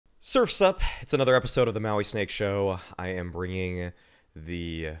Surf's up. It's another episode of the Mauisnake Show. I am bringing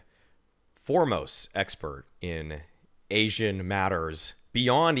the foremost expert in Asian matters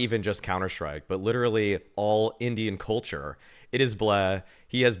beyond even just Counter-Strike, but literally all Indian culture. It is Brehze.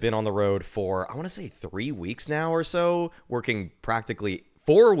 He has been on the road for, I want to say 3 weeks now or so, working practically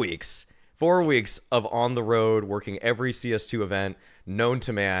 4 weeks. 4 weeks of on the road, working every CS2 event known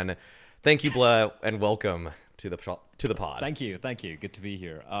to man. Thank you, Brehze, and welcome to the pod. Thank you, thank you. Good to be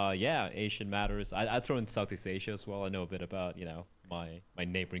here. Yeah, Asian matters. I throw in Southeast Asia as well. I know a bit about my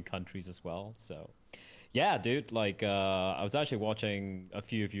neighboring countries as well. So, yeah, dude. I was actually watching a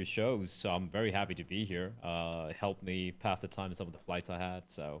few of your shows, so I'm very happy to be here. It helped me pass the time in some of the flights I had.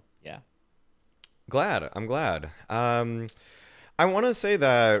 So, yeah. I'm glad. I want to say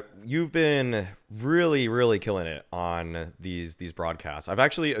that you've been really killing it on these broadcasts. I've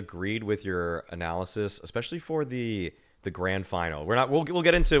actually agreed with your analysis, especially for the grand final. We'll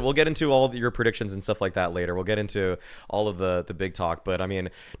get into all your predictions and stuff like that later. We'll get into all of the big talk, but I mean,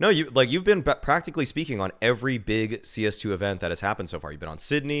 no, you've been practically speaking on every big CS2 event that has happened so far. You've been on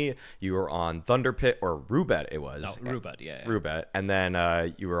Sydney, you were on Thunder Pit or Rubet, it was. No, Rubet, yeah. Rubet, and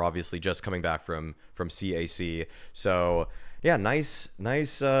then you were obviously just coming back from CAC. So yeah, nice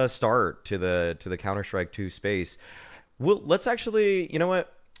start to the Counter-Strike 2 space. Let's actually, you know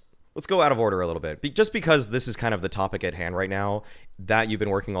what? Let's go out of order a little bit. Just because this is kind of the topic at hand right now, that you've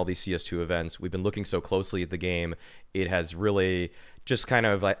been working all these CS2 events, we've been looking so closely at the game, it has really just kind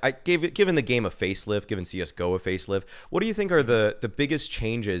of, given the game a facelift, given CSGO a facelift. What do you think are the biggest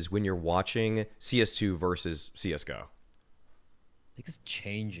changes when you're watching CS2 versus CSGO? Biggest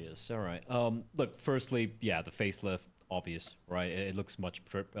changes. All right. Look, firstly, yeah, the facelift, obvious, right? It looks much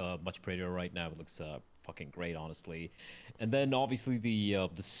prettier right now. It looks fucking great, honestly. And then obviously the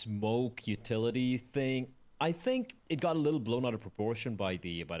smoke utility thing. I think it got a little blown out of proportion by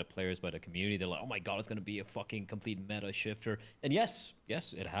the players, by the community. They're like, oh my god, it's gonna be a fucking complete meta shifter. And yes,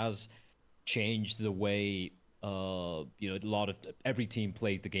 it has changed the way a lot of every team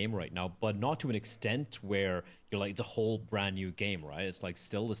plays the game right now, but not to an extent where you're like it's a whole brand new game, right? It's like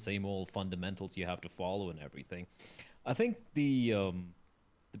still the same old fundamentals you have to follow and everything. I think the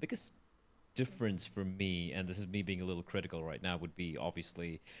biggest difference for me, and this is me being a little critical right now, would be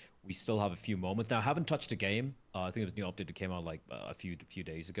obviously we still have a few moments. Now, I haven't touched the game. I think it was a new update that came out like a few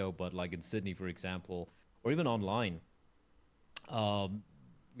days ago, but like in Sydney, for example, or even online,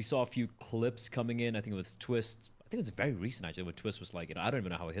 we saw a few clips coming in. I think it was Twist. I think it was very recent actually, when Twist was like, I don't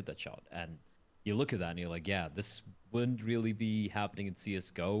even know how I hit that shot. And you look at that and you're like, yeah, this wouldn't really be happening in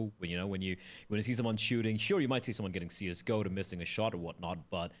CS:GO. When you see someone shooting, sure, you might see someone getting CS:GO to missing a shot or whatnot,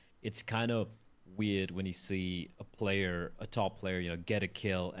 but it's kind of weird when you see a top player, get a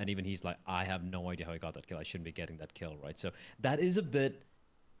kill, and even he's like, I have no idea how I got that kill. I shouldn't be getting that kill, right? So that is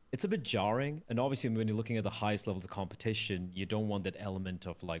it's a bit jarring. And obviously, when you're looking at the highest levels of competition, you don't want that element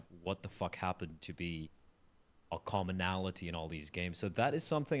of like, what the fuck happened to be a commonality in all these games. So that is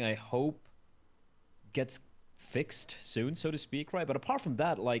something I hope gets fixed soon, so to speak, right? But apart from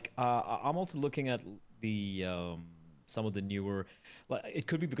that, like, I'm also looking at the some of the newer, like, it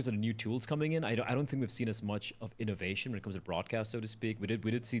could be because of the new tools coming in. I don't think we've seen as much of innovation when it comes to broadcast, so to speak. We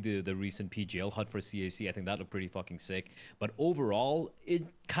did see the recent PGL HUD for CAC. I think that looked pretty fucking sick. But overall, it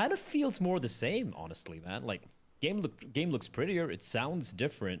kind of feels more the same, honestly, man. Like, game looks prettier. It sounds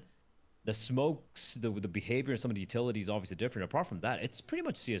different. The smokes, the behavior, and some of the utilities obviously different. Apart from that, it's pretty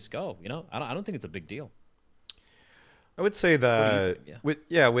much CS:GO. I don't think it's a big deal. I would say that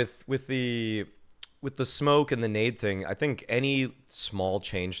Yeah. with the smoke and the nade thing, I think any small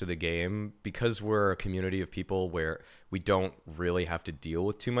change to the game, because we're a community of people where we don't really have to deal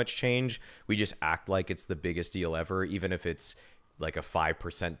with too much change, we just act like it's the biggest deal ever, even if it's like a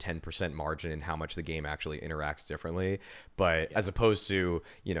 5%, 10% margin in how much the game actually interacts differently. But as opposed to,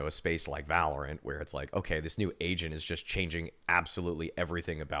 a space like Valorant, where it's like, okay, this new agent is just changing absolutely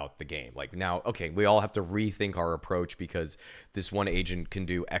everything about the game. Like, now, okay, we all have to rethink our approach because this one agent can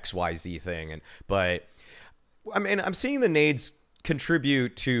do XYZ thing. But I mean, I'm seeing the nades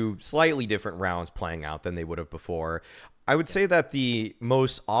contribute to slightly different rounds playing out than they would have before. I would say that the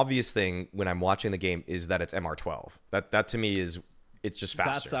most obvious thing when I'm watching the game is that it's MR12. That to me is, it's just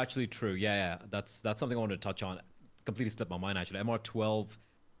faster. That's actually true. Yeah. That's something I wanted to touch on. Completely slipped my mind, actually. MR12,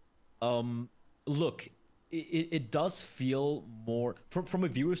 look, it does feel more from a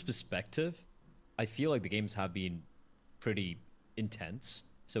viewer's perspective. I feel like the games have been pretty intense,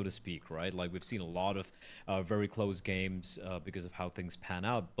 so to speak, right? Like, we've seen a lot of very close games because of how things pan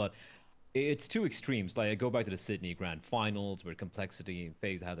out, but it's two extremes. Like, I go back to the Sydney Grand Finals, where complexity and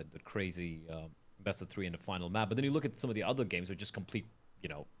FaZe had the crazy best of three in the final map. But then you look at some of the other games, which just complete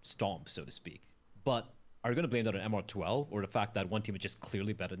stomp, so to speak. But are you going to blame that on MR12 or the fact that one team is just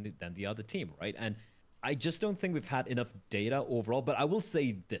clearly better than the other team, right? And I just don't think we've had enough data overall. But I will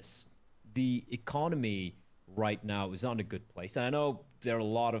say this: the economy right now is not in a good place. And I know there are a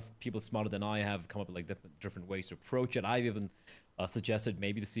lot of people smarter than I have come up with like different ways to approach it. I've even suggested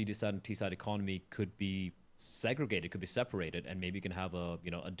maybe the CD side and T side economy could be segregated, could be separated, and maybe you can have a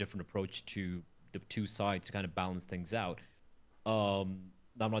different approach to the two sides to kind of balance things out. I'm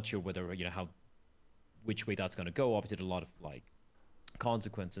not sure whether which way that's going to go. Obviously, there's a lot of like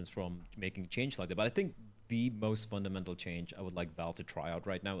consequences from making a change like that. But I think the most fundamental change I would like Valve to try out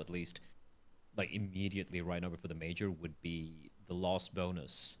right now, at least like immediately right now before the major, would be the loss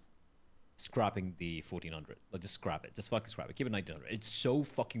bonus. Scrapping the 1400. Like, just scrap it. Just fucking scrap it. Keep it 1900. It's so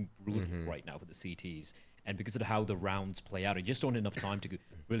fucking brutal right now for the CTs. And because of how the rounds play out, it just don't have enough time to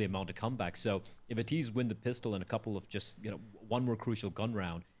really amount a comeback. So if a T's win the pistol and a couple of just, one more crucial gun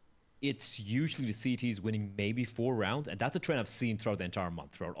round, it's usually the CTs winning maybe 4 rounds. And that's a trend I've seen throughout the entire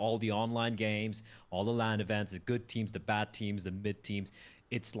month, throughout all the online games, all the LAN events, the good teams, the bad teams, the mid teams.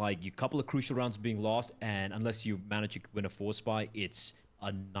 It's like a couple of crucial rounds being lost. And unless you manage to win a 4-spy, it's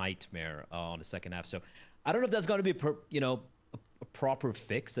a nightmare on the second half. So I don't know if that's going to be a proper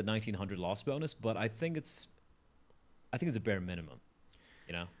fix, the 1900 loss bonus, but I think it's a bare minimum,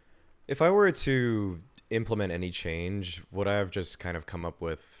 If I were to implement any change, what I've just kind of come up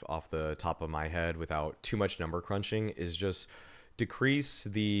with off the top of my head without too much number crunching is just decrease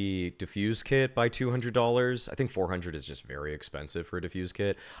the diffuse kit by $200. I think 400 is just very expensive for a diffuse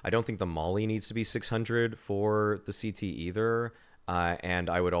kit. I don't think the molly needs to be 600 for the CT either. And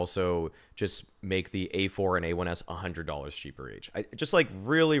I would also just make the A4 and A1S $100 cheaper each. Just like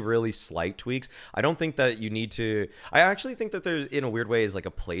really, really slight tweaks. I don't think that you need to. I actually think that there's, in a weird way, is like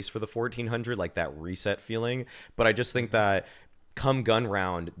a place for the 1400, like that reset feeling. But I just think that come gun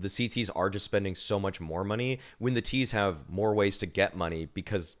round, the CTs are just spending so much more money when the Ts have more ways to get money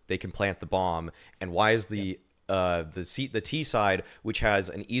because they can plant the bomb. And why is the T side, which has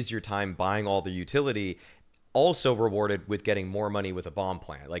an easier time buying all the utility, also rewarded with getting more money with a bomb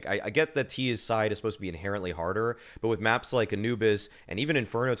plant? Like, I get that T's side is supposed to be inherently harder, but with maps like Anubis and even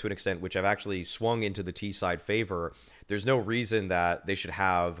Inferno to an extent, which have actually swung into the T side favor, there's no reason that they should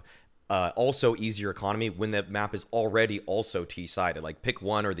have also easier economy when the map is already also T-sided. Like, pick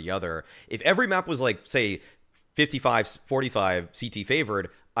one or the other. If every map was like, say, 55-45 CT favored,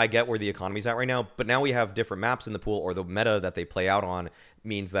 I get where the economy's at right now, but now we have different maps in the pool, or the meta that they play out on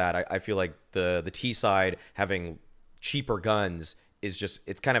means that I feel like the T side having cheaper guns is just,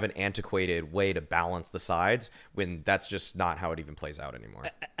 it's kind of an antiquated way to balance the sides when that's just not how it even plays out anymore.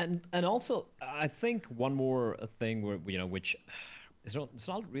 And also, I think one more thing where, which it's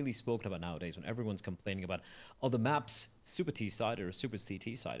not really spoken about nowadays when everyone's complaining about, oh, the map's super T-sided or super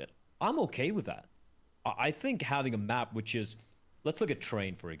CT-sided. I'm okay with that. I think having a map which is, let's look at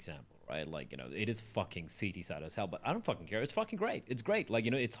Train, for example, right? Like, it is fucking CT side as hell, but I don't fucking care. It's fucking great. It's great. Like,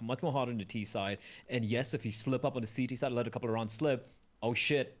 it's much more harder on the T side. And yes, if you slip up on the CT side, let a couple of rounds slip, oh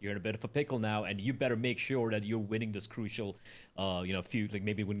shit, you're in a bit of a pickle now, and you better make sure that you're winning this crucial, few, like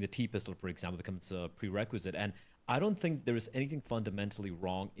maybe winning the T pistol, for example, becomes a prerequisite. And I don't think there is anything fundamentally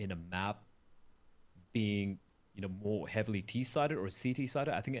wrong in a map being more heavily T-sided or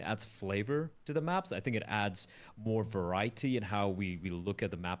CT-sided. I think it adds flavor to the maps. I think it adds more variety in how we look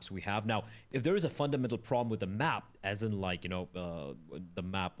at the maps we have. Now, if there is a fundamental problem with the map, as in like, the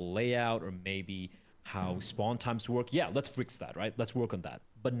map layout or maybe how spawn times work, yeah, let's fix that, right? Let's work on that.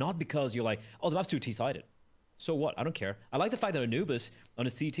 But not because you're like, oh, the map's too T-sided. So what? I don't care. I like the fact that Anubis on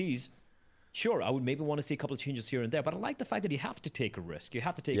the CTs, sure, I would maybe want to see a couple of changes here and there, but I like the fact that you have to take a risk. You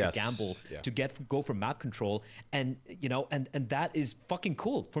have to take a gamble to go for map control, and and that is fucking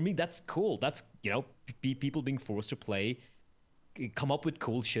cool. For me, that's cool. That's people being forced to play, come up with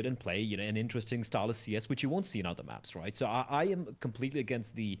cool shit and play an interesting style of CS, which you won't see in other maps, right? So I am completely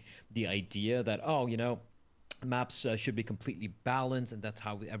against the idea that maps should be completely balanced and that's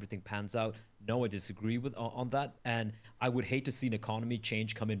how everything pans out. No, I disagree with on that, and I would hate to see an economy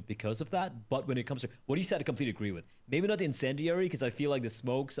change come in because of that. But when it comes to what you said, I completely agree with. Maybe not the incendiary, because I feel like the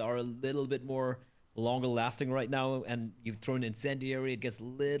smokes are a little bit more longer lasting right now, and you throw an incendiary, it gets a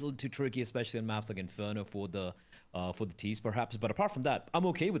little too tricky, especially on maps like Inferno for the T's perhaps. But apart from that, I'm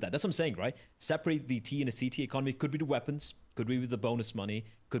okay with that. That's what I'm saying, right? Separate the T and the CT economy. Could be the weapons, could be with the bonus money,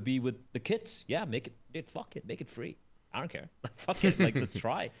 could be with the kits. Yeah, make it free. I don't care. Fuck it. Like, let's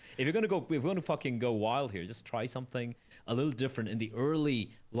try. If we're gonna fucking go wild here, just try something a little different in the early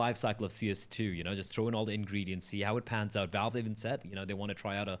life cycle of CS2. Just throw in all the ingredients, see how it pans out. Valve even said, they want to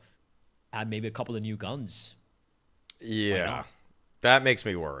try out add maybe a couple of new guns. Yeah. That makes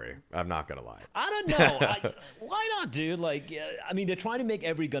me worry. I'm not gonna lie. I don't know. Why not, dude? Like, I mean, they're trying to make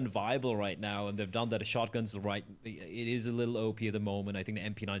every gun viable right now, and they've done that. A shotgun's the right. It is a little OP at the moment. I think the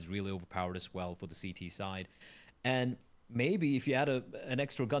MP9 is really overpowered as well for the CT side, and maybe if you add an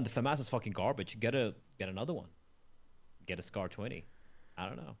extra gun, the FAMAS is fucking garbage. Get another one. Get a Scar 20. I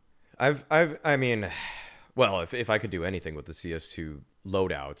don't know. I mean, well, if I could do anything with the CS2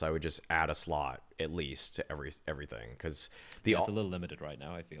 loadouts, I would just add a slot at least to everything, because It's a little limited right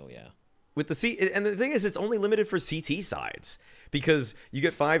now, I feel. Yeah. With the and the thing is, it's only limited for CT sides, because you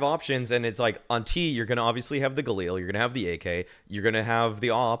get 5 options, and it's like on T, you're gonna obviously have the Galil, you're gonna have the AK, you're gonna have the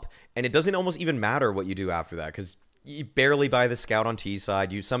AWP, and it doesn't almost even matter what you do after that, because you barely buy the Scout on T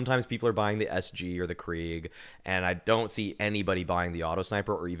side. Sometimes people are buying the SG or the Krieg, and I don't see anybody buying the Auto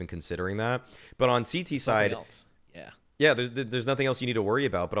Sniper or even considering that. But on CT side, yeah, there's nothing else you need to worry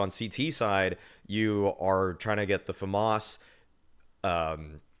about. But on CT side, you are trying to get the FAMAS,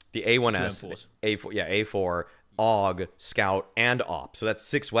 the A1S, A4, yeah, A4, AUG, Scout, and AWP. So that's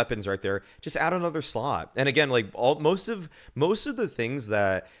 6 weapons right there. Just add another slot. And again, like most of the things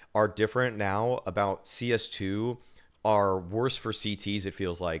that are different now about CS2 are worse for CTs, it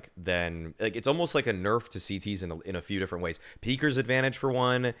feels like, than, like, it's almost like a nerf to CTs in a few different ways. Peeker's advantage, for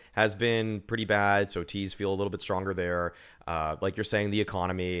one, has been pretty bad, so Ts feel a little bit stronger there. Like you're saying, the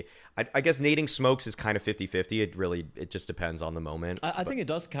economy. I guess nading smokes is kind of 50-50. It just depends on the moment. I think it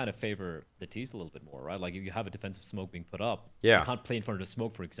does kind of favor the Ts a little bit more, right? Like, if you have a defensive smoke being put up, yeah, you can't play in front of the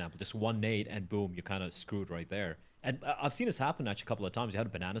smoke, for example. Just one nade, and boom, you're kind of screwed right there. And I've seen this happen actually a couple of times. You had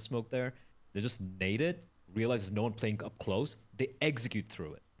a banana smoke there. They just nade it, realize there's no one playing up close. They execute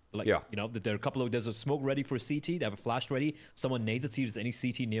through it. Like, yeah, you know, there's a smoke ready for a CT. They have a flash ready. Someone nades it, see if there's any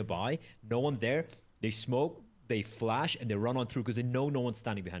CT nearby. No one there. They smoke, they flash, and they run on through because they know no one's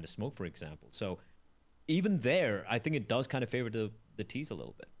standing behind the smoke, for example. So even there, I think it does kind of favor the Ts a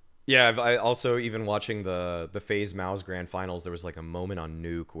little bit. Yeah, I also, even watching the FaZe Mouz Grand Finals, there was like a moment on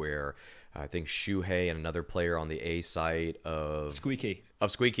Nuke where I think Shuhei and another player on the A site of Squeaky.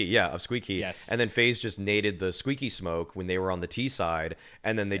 Yes. And then FaZe just naded the Squeaky smoke when they were on the T side,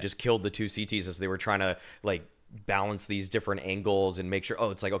 and then they just killed the 2 CTs as they were trying to, like, balance these different angles and make sure,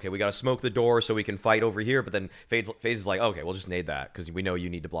 oh, it's like, okay, we got to smoke the door so we can fight over here, but then FaZe is like, okay, we'll just nade that because we know you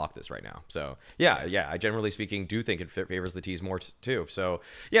need to block this right now. So yeah, I generally speaking do think it favors the Ts more too. So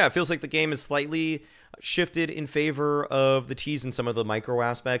yeah, it feels like the game is slightly shifted in favor of the Ts in some of the micro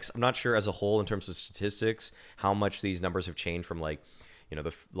aspects. I'm not sure as a whole in terms of statistics how much these numbers have changed from, like, you know,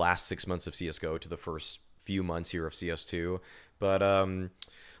 the last 6 months of CSGO to the first few months here of CS2, but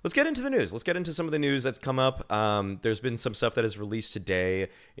let's get into the news. Let's get into some of the news that's come up. There's been some stuff that is released today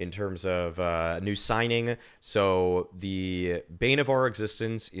in terms of new signing. So the bane of our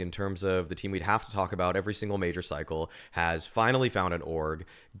existence in terms of the team we'd have to talk about every single major cycle has finally found an org.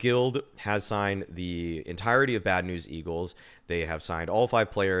 Guild has signed the entirety of Bad News Eagles. They have signed all 5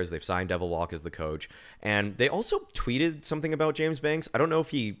 players. They've signed Devil Walk as the coach. And they also tweeted something about James Banks. I don't know if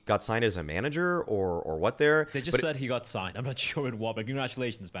he got signed as a manager or what there. They just said he got signed. I'm not sure in what, but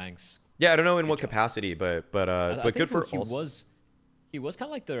congratulations, Banks. Yeah, I don't know in what capacity, but good for he was kind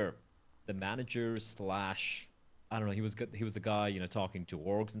of like the manager slash, I don't know, he was the guy, you know, talking to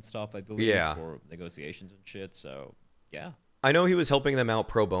orgs and stuff, I believe, for negotiations and shit. So yeah. I know he was helping them out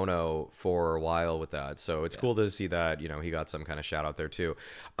pro bono for a while with that, so it's cool to see that, you know, he got some kind of shout out there too.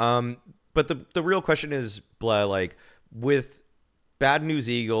 But the real question is, Bleh, like, with Bad News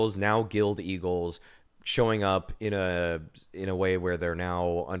Eagles, now Guild Eagles, showing up in a way where they're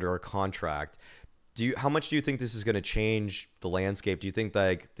now under a contract, how much do you think this is going to change the landscape? Do you think,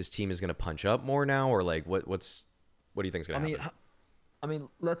 like, this team is going to punch up more now, or like what do you think is going to happen? I mean,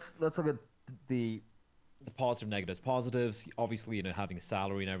 let's look at the positive, negatives. Positives, obviously, you know, having a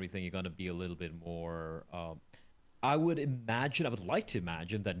salary and everything, you're going to be a little bit more. I would like to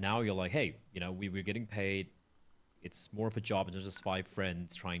imagine that now you're like, hey, you know, we're getting paid. It's more of a job than just 5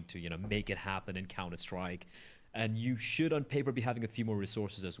 friends trying to, you know, make it happen in Counter-Strike. And you should, on paper, be having a few more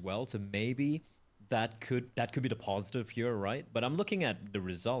resources as well. So maybe that could be the positive here, right? But I'm looking at the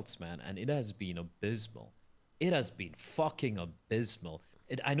results, man, and it has been abysmal. It has been fucking abysmal.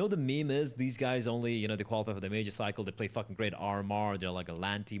 I know the meme is these guys only, you know, they qualify for the major cycle. They play fucking great RMR. They're like a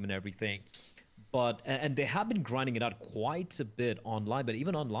LAN team and everything. But, and they have been grinding it out quite a bit online. But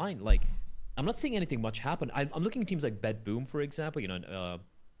even online, like, I'm not seeing anything much happen. I'm looking at teams like Bet Boom, for example, you know,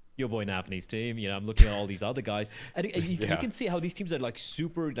 your boy Nafany's team. You know, I'm looking at all these other guys. And you can see how these teams are, like,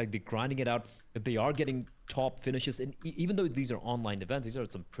 super, like, they're grinding it out. They are getting top finishes. And even though these are online events, these are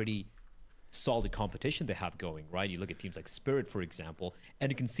some pretty solid competition they have going, right? You look at teams like Spirit, for example,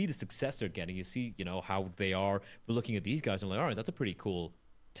 and you can see the success they're getting. You see, how they are. We're looking at these guys and like, all right, that's a pretty cool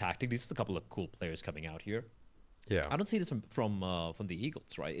tactic. These are a couple of cool players coming out here. Yeah. I don't see this from the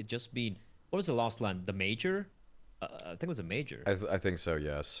Eagles, right? It just been, what was the last land? The major? I think it was a major. I think so,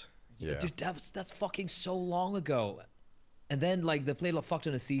 yes. Yeah. Dude, that's fucking so long ago. And then like they played a fuck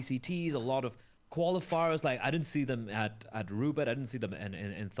ton of CCTs, a lot of qualifiers. Like I didn't see them at Rubet. I didn't see them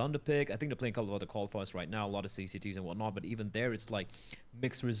in Thunderpick. I think they're playing a couple of other qualifiers right now, a lot of CCTs and whatnot. But even there, it's like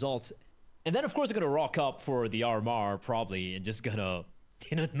mixed results. And then of course they're gonna rock up for the RMR probably and just gonna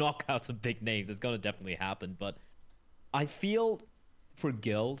knock out some big names. It's gonna definitely happen. But I feel for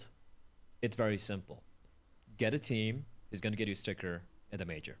Guild, it's very simple. Get a team who's gonna get you a sticker at the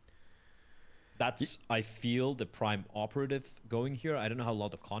major. That's, I feel, the prime operative going here. I don't know how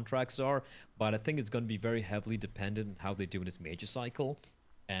long the contracts are, but I think it's going to be very heavily dependent on how they do in this major cycle.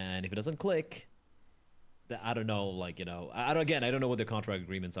 And if it doesn't click, I don't know, like, I don't know what their contract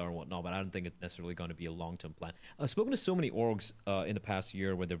agreements are and whatnot, but I don't think it's necessarily going to be a long-term plan. I've spoken to so many orgs in the past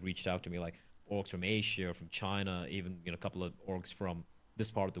year where they've reached out to me, like orgs from Asia, from China, even a couple of orgs from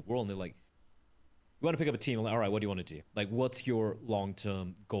this part of the world, and they're like, you want to pick up a team? I'm like, all right, what do you want to do? Like, what's your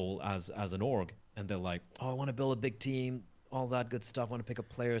long-term goal as an org? And they're like, oh, I want to build a big team, all that good stuff. I want to pick up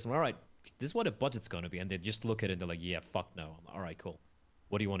players. I'm like, all right, this is what the budget's going to be. And they just look at it and they're like, yeah, fuck no. I'm like, all right, cool.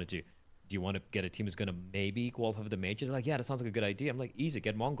 What do you want to do? Do you want to get a team who's going to maybe qualify for the major? They're like, yeah, that sounds like a good idea. I'm like, easy,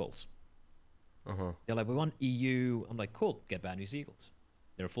 get Mongols. They're like, we want EU. I'm like, cool, get Bad News Eagles.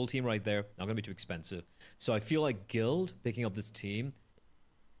 They're a full team right there. Not going to be too expensive. So I feel like Guild picking up this team,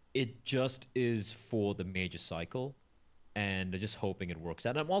 it just is for the major cycle, and they're just hoping it works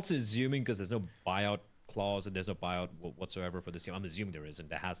out. And I'm also assuming, because there's no buyout clause and there's no buyout whatsoever for this team, I'm assuming there isn't.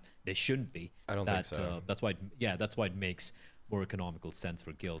 There shouldn't be. I don't think so. That's why it makes more economical sense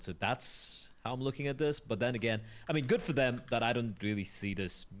for Guild. So that's how I'm looking at this. But then again, I mean, good for them, but I don't really see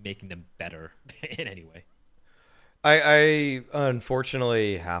this making them better in any way. I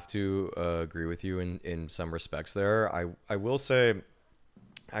unfortunately have to agree with you in some respects there. I will say,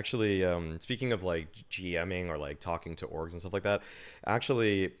 actually, speaking of like GMing or like talking to orgs and stuff like that,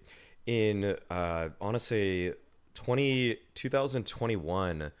 actually in I want to say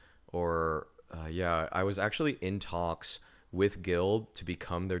 2021 or I was actually in talks with Guild to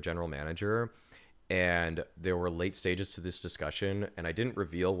become their general manager, and there were late stages to this discussion, and I didn't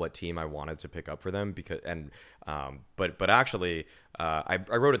reveal what team I wanted to pick up for them but actually I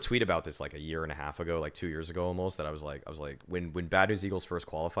wrote a tweet about this like a year and a half ago, like 2 years ago almost, that I was like when Bad News Eagles first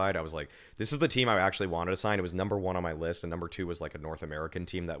qualified, I was like, this is the team I actually wanted to sign. It was number 1 on my list, and number 2 was like a North American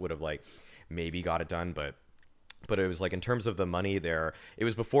team that would have like maybe got it done, but it was like, in terms of the money there, it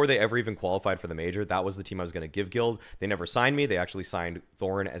was before they ever even qualified for the major. That was the team I was going to give Guild. They never signed me. They actually signed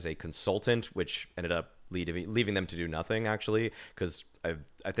Thorin as a consultant, which ended up leaving them to do nothing, actually, because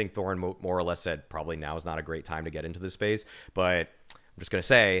I think Thorin more or less said probably now is not a great time to get into this space. But I'm just going to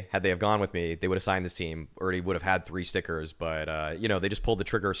say, had they have gone with me, they would have signed this team, already would have had 3 stickers. But, they just pulled the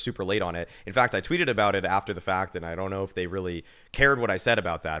trigger super late on it. In fact, I tweeted about it after the fact, and I don't know if they really cared what I said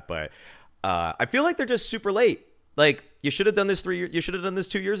about that. But I feel like they're just super late. Like, you should have done this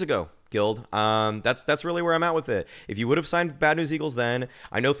 2 years ago, Guild. That's really where I'm at with it. If you would have signed Bad News Eagles then,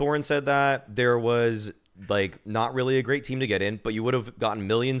 I know Thorin said that there was like not really a great team to get in, but you would have gotten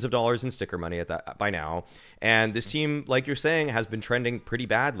millions of dollars in sticker money at that by now. And this team, like you're saying, has been trending pretty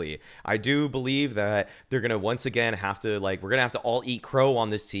badly. I do believe that they're going to once again have to, like, we're going to have to all eat crow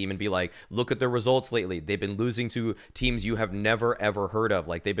on this team and be like, look at their results lately. They've been losing to teams you have never, ever heard of.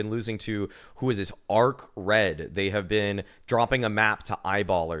 Like, they've been losing to, who is this, Arc Red. They have been dropping a map to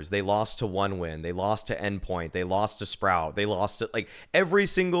Eyeballers. They lost to One Win. They lost to Endpoint. They lost to Sprout. They lost to, like, every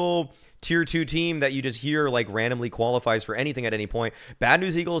single tier 2 team that you just hear like randomly qualifies for anything at any point. Bad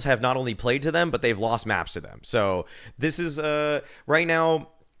News Eagles have not only played to them, but they've lost maps to them. So this is right now,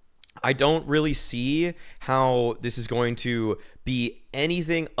 I don't really see how this is going to be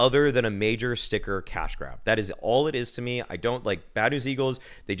anything other than a major sticker cash grab. That is all it is to me. I don't like Bad News Eagles.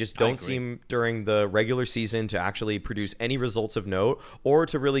 They just don't seem during the regular season to actually produce any results of note or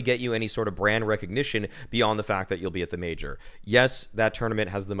to really get you any sort of brand recognition beyond the fact that you'll be at the major. Yes, that tournament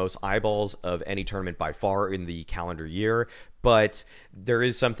has the most eyeballs of any tournament by far in the calendar year, but there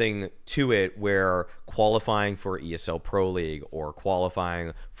is something to it where qualifying for ESL Pro League or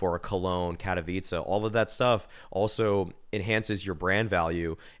qualifying for a Cologne, Katowice, all of that stuff also enhances your brand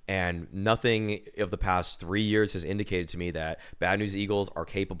value, and nothing of the past 3 years has indicated to me that Bad News Eagles are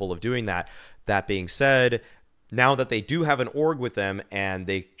capable of doing that. That being said, now that they do have an org with them, and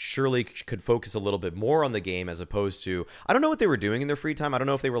they surely could focus a little bit more on the game as opposed to, I don't know what they were doing in their free time. I don't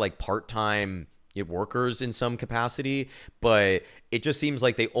know if they were like part-time workers in some capacity, but it just seems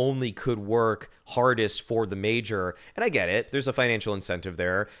like they only could work hardest for the major. And I get it. There's a financial incentive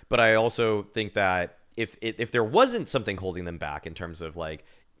there, but I also think that if there wasn't something holding them back in terms of like,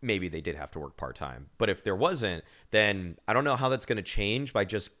 maybe they did have to work part-time, but if there wasn't, then I don't know how that's going to change by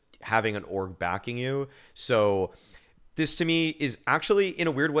just having an org backing you. So this to me is actually, in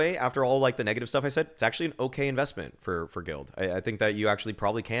a weird way, after all like the negative stuff I said, it's actually an okay investment for Guild. I think that you actually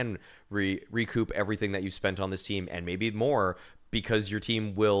probably can recoup everything that you spent on this team and maybe more, because your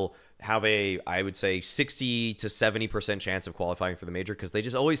team will have a, I would say, 60 to 70% chance of qualifying for the major, because they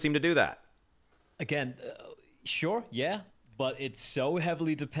just always seem to do that. Again, sure, yeah, but it's so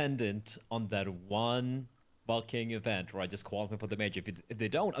heavily dependent on that one bulking event, right? Just qualifying for the major. If they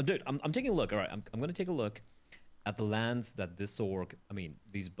don't, dude, I'm taking a look. All right, I'm going to take a look at the lands that this org, I mean,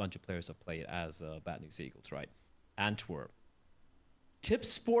 these bunch of players have played as Bad News Eagles, right? Antwerp.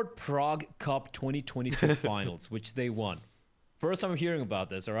 Tipsport Prague Cup 2022 finals, which they won. First time I'm hearing about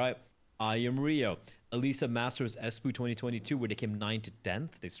this, all right? I am Rio. Elisa Masters SPU 2022, where they came 9th to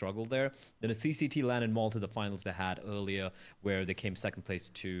 10th. They struggled there. Then a CCT LAN in Malta, the finals they had earlier, where they came second place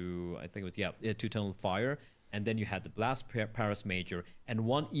to, I think it was, to Tunnel Fire. And then you had the Blast Paris Major and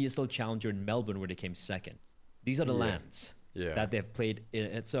one ESL Challenger in Melbourne, where they came second. These are the lands that they've played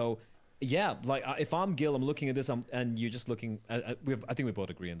in. So, yeah, like if I'm Gil, I'm looking at this, and you're just looking. I think we both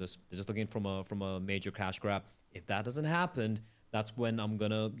agree on this. They're just looking from a major cash grab. If that doesn't happen, that's when I'm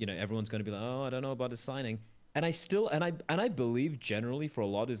gonna, everyone's gonna be like, oh, I don't know about this signing. And I believe generally for a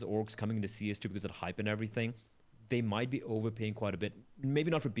lot of these orgs coming into CS2 because of the hype and everything, they might be overpaying quite a bit.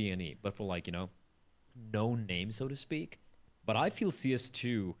 Maybe not for BNE, but for like no name, so to speak. But I feel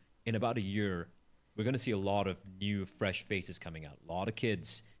CS2 in about a year, we're going to see a lot of new, fresh faces coming out. A lot of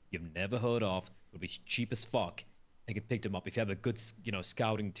kids you've never heard of, will be cheap as fuck, and can pick them up if you have a good,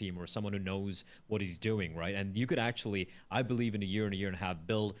 scouting team or someone who knows what he's doing, right? And you could actually, I believe, in a year and a half,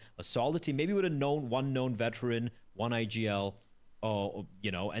 build a solid team, maybe with one known veteran, one IGL,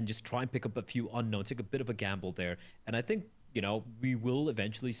 and just try and pick up a few unknowns, take a bit of a gamble there. And I think, we will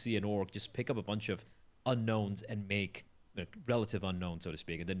eventually see an org just pick up a bunch of unknowns and make relative unknown, so to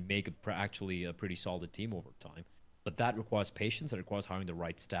speak, and then make actually a pretty solid team over time. But that requires patience. That requires hiring the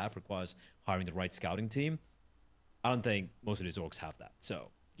right staff. Requires hiring the right scouting team. I don't think most of these orgs have that. So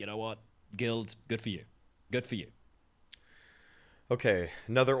you know what, Guild, good for you. Good for you. Okay,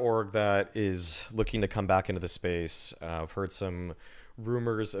 another org that is looking to come back into the space. I've heard some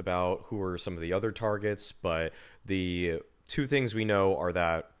rumors about who are some of the other targets, but the two things we know are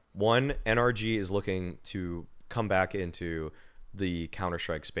that, one, NRG is looking to come back into the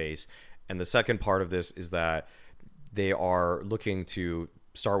Counter-Strike space, and the second part of this is that they are looking to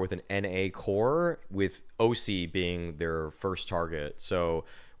start with an NA core, with OC being their first target. So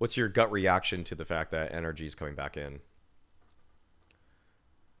what's your gut reaction to the fact that NRG is coming back in?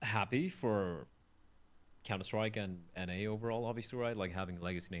 Happy for Counter-Strike and NA overall, obviously, right? Like having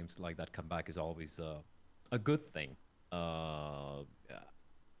legacy names like that come back is always a good thing. Yeah.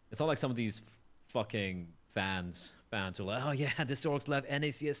 It's not like some of these fucking fans are like, oh yeah, this org's left,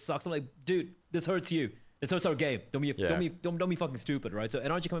 NACS sucks. I'm like, dude, this hurts you. This hurts our game. Don't be fucking stupid, right? So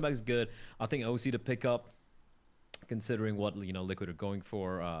NRG coming back is good. I think OC to pick up, considering what Liquid are going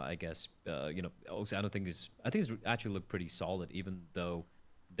for. I guess OC I think it's actually looked pretty solid, even though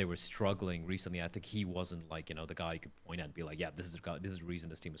they were struggling recently. I think he wasn't like the guy you could point at and be like, yeah, this is the reason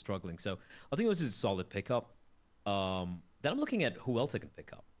this team is struggling. So I think this is a solid pickup. Then I'm looking at who else I can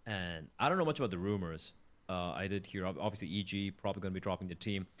pick up, and I don't know much about the rumors. I did hear obviously EG probably going to be dropping the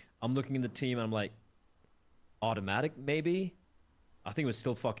team. I'm looking in the team and I'm like, Automatic maybe. I think it was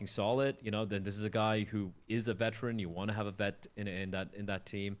still fucking solid. Then this is a guy who is a veteran. You want to have a vet in that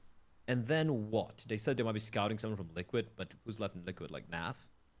team. And then what? They said they might be scouting someone from Liquid, but who's left in Liquid? Like Naf.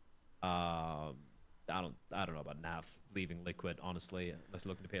 I don't know about Naf leaving Liquid, honestly, unless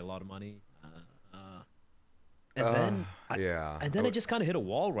looking to pay a lot of money. And then I just kind of hit a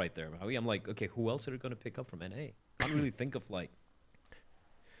wall right there, Maui. I'm like, okay, who else are they going to pick up from NA? I can't really think of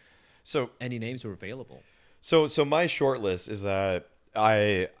any names who are available. So my short list is that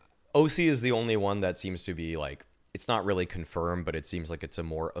OC is the only one that seems to be like, it's not really confirmed, but it seems like it's a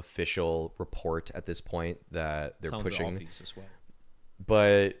more official report at this point that they're pushing. Obvious as well.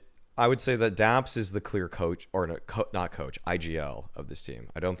 But I would say that Daps is the clear coach, or not coach, IGL of this team.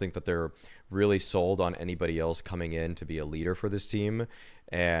 I don't think that they're really sold on anybody else coming in to be a leader for this team.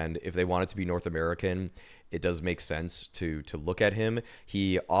 And if they want it to be North American, it does make sense to look at him.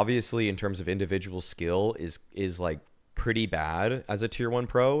 He obviously, in terms of individual skill, is like pretty bad as a tier 1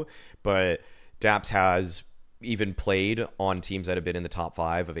 pro, but Daps has even played on teams that have been in the top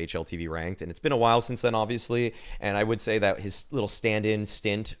 5 of HLTV ranked, and it's been a while since then, obviously. And I would say that his little stand-in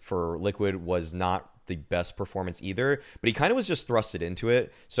stint for Liquid was not the best performance either, but he kind of was just thrusted into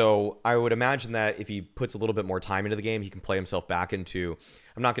it. So I would imagine that if he puts a little bit more time into the game, he can play himself back into,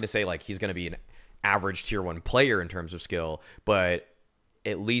 I'm not going to say like he's going to be an average tier 1 player in terms of skill, but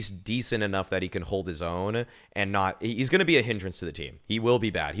at least decent enough that he can hold his own and not, he's going to be a hindrance to the team. He will be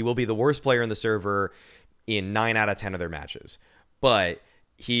bad. He will be the worst player in the server in 9 out of 10 of their matches, but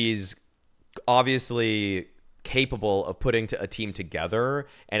he's obviously capable of putting a team together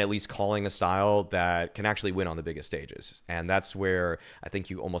and at least calling a style that can actually win on the biggest stages. And that's where I think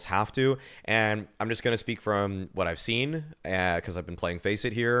you almost have to. And I'm just going to speak from what I've seen, because I've been playing Face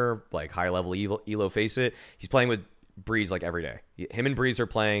It here, like high level elo Face It. He's playing with Brehze like every day. Him and Brehze are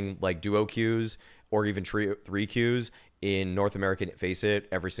playing like duo queues or even 3 queues in North American Face It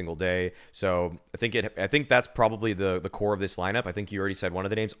every single day. So I think that's probably the core of this lineup. I think you already said one of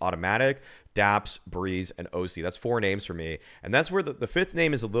the names: Automatic, Daps, Brehze, and OC. That's 4 names for me. And that's where the 5th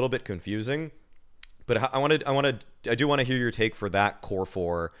name is a little bit confusing. But I do want to hear your take for that core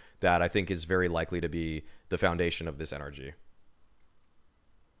 4 that I think is very likely to be the foundation of this NRG.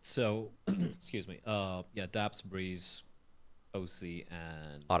 So, excuse me. Yeah, Daps, Brehze, OC,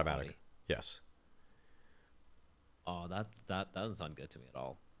 and Automatic. Buddy. Yes. Oh, that doesn't sound good to me at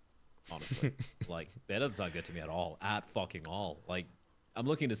all. Honestly, like that doesn't sound good to me at all. At fucking all. Like, I'm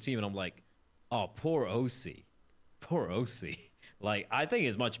looking at this team and I'm like, oh, poor OC, poor OC. Like, I think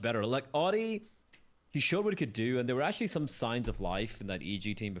he's much better. Like Audi, he showed what he could do, and there were actually some signs of life in that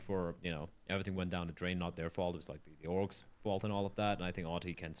EG team before, you know, everything went down the drain. Not their fault. It was like the orgs' fault and all of that. And I think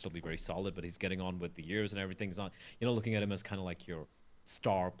Audi can still be very solid, but he's getting on with the years and everything. He's not, you know, looking at him as kind of like your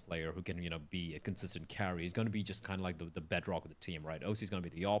star player who can, you know, be a consistent carry. He's going to be just kind of like the bedrock of the team, right? OC's going to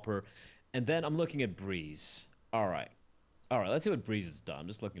be the yopper. And then I'm looking at Brehze. All right, let's see what Brehze has done. I'm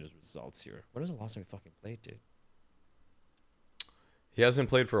just looking at his results here. When was the last time he fucking played, dude? He hasn't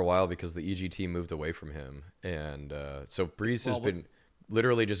played for a while because the EG team moved away from him. And so Brehze has been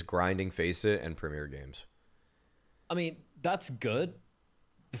literally just grinding Face It and Premier games. I mean, that's good.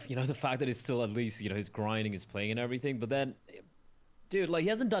 You know, the fact that he's still at least, you know, he's grinding, he's playing and everything. But then, dude, like, he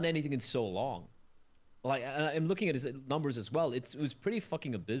hasn't done anything in so long. Like, I'm looking at his numbers as well. It was pretty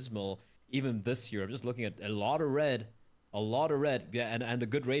fucking abysmal even this year. I'm just looking at a lot of red. Yeah, and the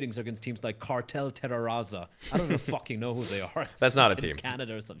good ratings are against teams like Cartel Terraraza. I don't even fucking know who they are. That's not a team.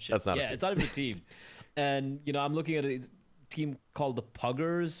 Canada or some shit. That's not a team. It's not even a team. And, you know, I'm looking at a team called the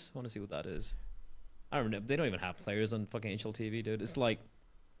Puggers. I want to see what that is. I don't know. They don't even have players on fucking HLTV, dude. It's like,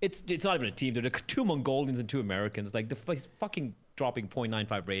 it's not even a team. They're 2 Mongolians and 2 Americans. Like, he's fucking dropping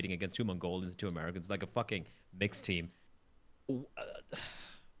 0.95 rating against 2 Mongolians and 2 Americans. Like a fucking mixed team.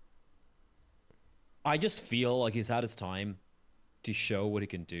 I just feel like he's had his time to show what he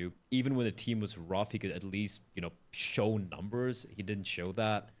can do. Even when the team was rough, he could at least, you know, show numbers. He didn't show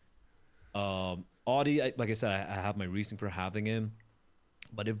that. Audi, like I said, I have my reason for having him.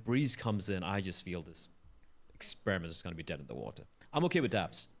 But if Brehze comes in, I just feel this experiment is going to be dead in the water. I'm okay with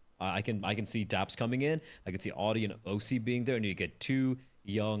Daps. I can see Daps coming in. I can see Audi and OC being there, and you get 2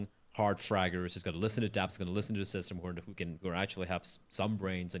 young hard fraggers who's going to listen to Daps, going to listen to the system, who actually have some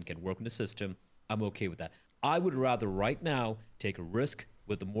brains and can work in the system. I'm okay with that. I would rather right now take a risk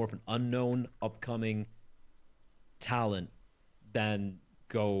with more of an unknown upcoming talent than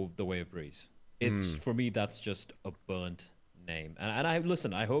go the way of Brehze. It's for me, that's just a burnt name. And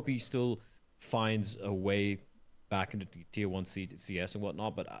I hope he still finds a way back into tier 1 CS and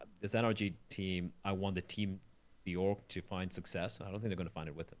whatnot. But this NRG team, I want the org to find success. I don't think they're going to find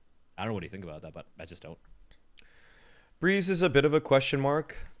it with him. I don't know what you think about that, but I just don't. Brehze is a bit of a question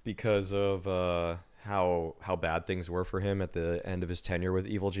mark because of how bad things were for him at the end of his tenure with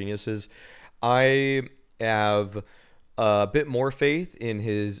Evil Geniuses. I have a bit more faith in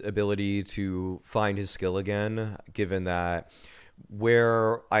his ability to find his skill again, given that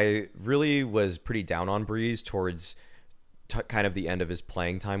where I really was pretty down on Brehze towards kind of the end of his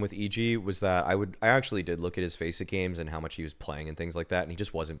playing time with EG was that I actually did look at his FACEIT games and how much he was playing and things like that, and he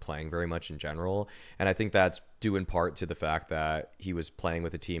just wasn't playing very much in general. And I think that's due in part to the fact that he was playing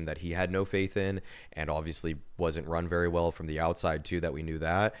with a team that he had no faith in, and obviously wasn't run very well from the outside too, that we knew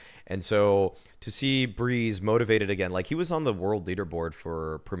that. And so to see Brehze motivated again, like he was on the world leaderboard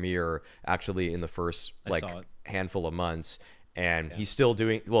for Premier actually in the first like handful of months. And he's still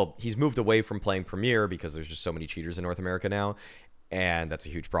doing well. He's moved away from playing Premier because there's just so many cheaters in North America now, and that's a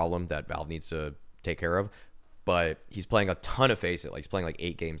huge problem that Valve needs to take care of. But he's playing a ton of FaceIt. Like he's playing like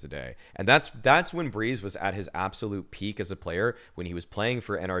 8 games a day, and that's when Brehze was at his absolute peak as a player. When he was playing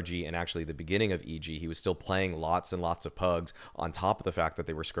for NRG and actually the beginning of EG, he was still playing lots and lots of pugs on top of the fact that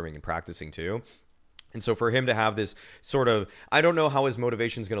they were scrimming and practicing too. And so for him to have this sort of, I don't know how his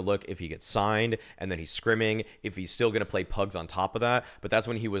motivation is going to look if he gets signed and then he's scrimming, if he's still going to play pugs on top of that. But that's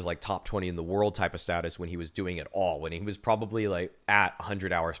when he was like top 20 in the world type of status, when he was doing it all, when he was probably like at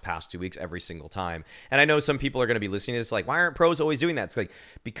 100 hours past 2 weeks every single time. And I know some people are going to be listening to this like, why aren't pros always doing that? It's like,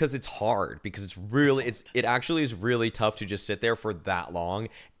 because it's hard, because it's really, it actually is really tough to just sit there for that long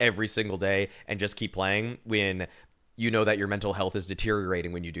every single day and just keep playing when you know that your mental health is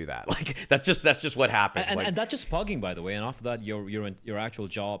deteriorating when you do that. Like that's just what happens. And that's just pugging, by the way. And after that, your actual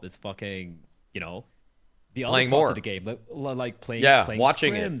job is fucking, you know, the other parts of the game, like playing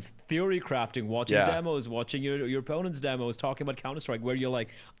watching scrims, theory crafting, watching demos, watching your opponent's demos, talking about Counter-Strike, where you're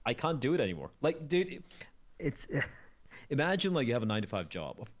like, I can't do it anymore. Like, dude, it's imagine like you have a 9-to-5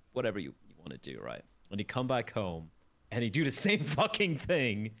 job of whatever you want to do, right? And you come back home and you do the same fucking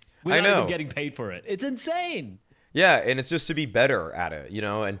thing without even getting paid for it. It's insane. Yeah, and it's just to be better at it, you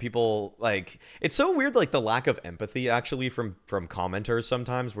know, and people like, it's so weird, like the lack of empathy actually from commenters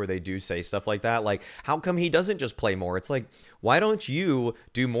sometimes where they do say stuff like that. Like, how come he doesn't just play more? It's like, why don't you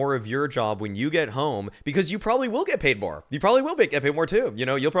do more of your job when you get home? Because you probably will get paid more. You probably will get paid more too. You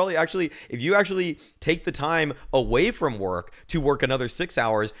know, you'll probably actually, if you actually take the time away from work to work another 6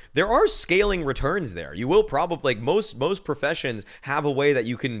 hours, there are scaling returns there. You will probably, like most professions have a way that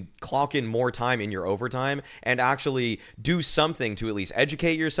you can clock in more time in your overtime and actually do something to at least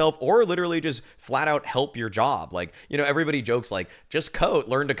educate yourself or literally just flat out help your job. Like, you know, everybody jokes like, just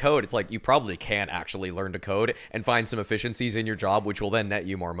learn to code. It's like, you probably can actually learn to code and find some efficiencies in your job, which will then net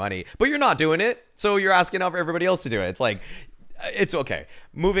you more money, but you're not doing it. So you're asking for everybody else to do it. It's like, it's okay.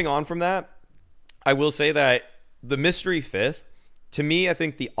 Moving on from that, I will say that the mystery fifth, to me, I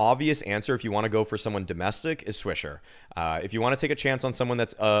think the obvious answer if you want to go for someone domestic is Swisher. If you want to take a chance on someone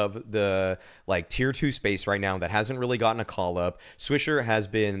that's of the like tier 2 space right now that hasn't really gotten a call up, Swisher has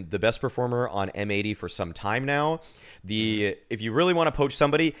been the best performer on M80 for some time now. If you really want to poach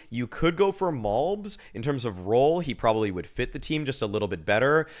somebody, you could go for Mauz. In terms of role, he probably would fit the team just a little bit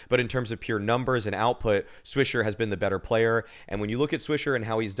better. But in terms of pure numbers and output, Swisher has been the better player. And when you look at Swisher and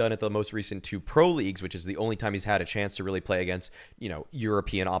how he's done at the most recent 2 pro leagues, which is the only time he's had a chance to really play against, you know,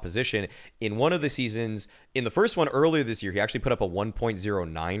 European opposition, in one of the seasons, in the first one earlier this year, he actually put up a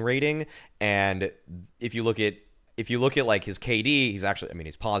 1.09 rating. And if you look at like his KD, he's actually, I mean,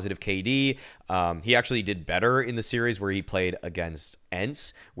 he's positive KD. He actually did better in the series where he played against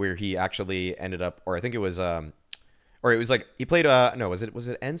ENCE, where he actually ended up, or I think it was, or it was like he played. No, was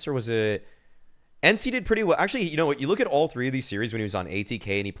it ENCE or was it? ENCE, he did pretty well. Actually, you know what? You look at all 3 of these series when he was on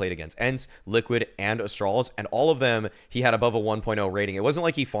ATK and he played against ENCE, Liquid, and Astralis, and all of them, he had above a 1.0 rating. It wasn't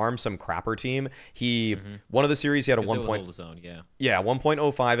like he farmed some crapper team. One of the series, he had a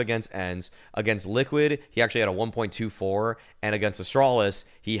 1.05 against ENCE. Against Liquid, he actually had a 1.24, and against Astralis,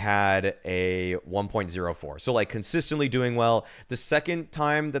 he had a 1.04. So, like, consistently doing well. The second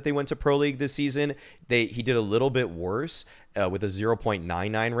time that they went to Pro League this season, he did a little bit worse. With a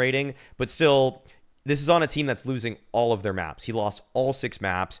 0.99 rating, but still, this is on a team that's losing all of their maps. He lost all 6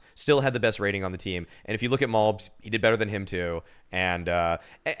 maps, still had the best rating on the team. And if you look at Mauz, he did better than him too. And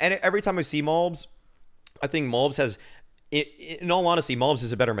every time I see Mauz, I think Mauz has, in all honesty, Mauz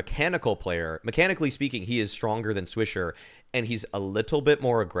is a better mechanical player. Mechanically speaking, he is stronger than Swisher, and he's a little bit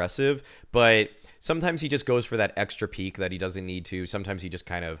more aggressive, but sometimes he just goes for that extra peak that he doesn't need to. Sometimes he just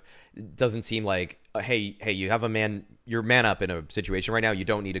kind of doesn't seem like, hey, you have you're man up in a situation right now. You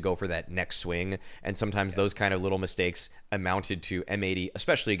don't need to go for that next swing. And sometimes those kind of little mistakes amounted to M80,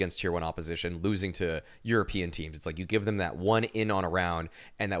 especially against tier 1 opposition, losing to European teams. It's like you give them that one in on a round,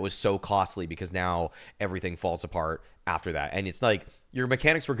 and that was so costly because now everything falls apart after that. And it's like your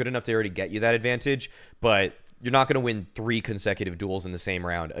mechanics were good enough to already get you that advantage, but you're not going to win 3 consecutive duels in the same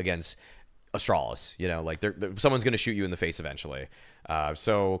round against Astralis, you know, like someone's going to shoot you in the face eventually.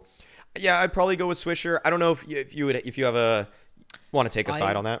 So yeah, I'd probably go with Swisher. I don't know if you want to take a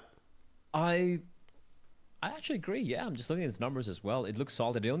side on that. I I actually agree. Yeah, I'm just looking at his numbers as well. It looks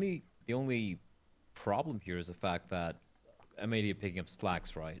solid. The only problem here is the fact that MAD are picking up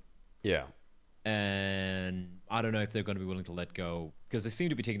slacks, right? Yeah. And I don't know if they're going to be willing to let go because they seem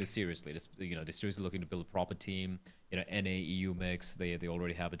to be taking it seriously. They're seriously looking to build a proper team. NA EU mix. They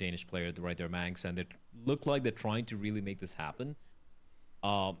already have a Danish player right there, Manx, and they look like they're trying to really make this happen.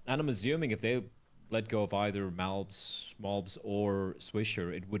 And I'm assuming if they let go of either Malbs or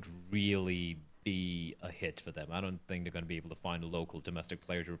Swisher, it would really be a hit for them. I don't think they're going to be able to find a local domestic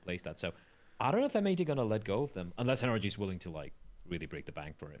player to replace that. So I don't know if MAT are going to let go of them unless NRG is willing to like really break the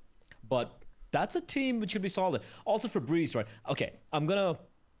bank for it. But that's a team which should be solid. Also for Brehze, right? Okay, I'm gonna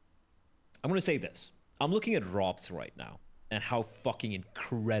say this. I'm looking at Ropz right now and how fucking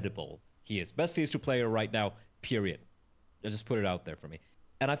incredible he is. Best CS2 player right now, period. I just put it out there for me.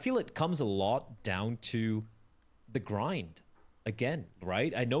 And I feel it comes a lot down to the grind. Again,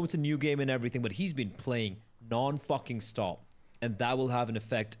 right? I know it's a new game and everything, but he's been playing non-fucking stop. And that will have an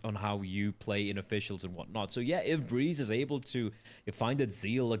effect on how you play in officials and whatnot. So yeah, if Brehze is able to find that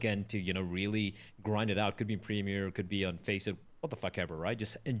zeal again to, really grind it out, could be in Premier, could be on FaZe, what the fuck ever, right?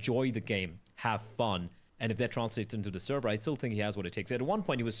 Just enjoy the game, have fun. And if that translates into the server, I still think he has what it takes. At one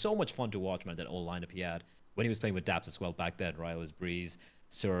point, he was so much fun to watch, man, that old lineup he had when he was playing with Daps as well back then, right? It was Brehze,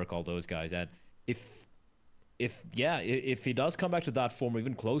 Cirque, all those guys. And if he does come back to that form or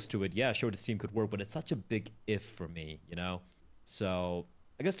even close to it, yeah, sure, this team could work, but it's such a big if for me, So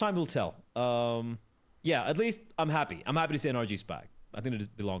I guess time will tell. Yeah, at least I'm happy. I'm happy to see NRG's back. I think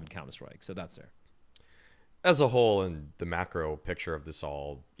it belonged in Counter-Strike, so that's there. As a whole, and the macro picture of this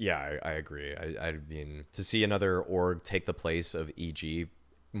all, yeah, I agree. I mean, to see another org take the place of EG,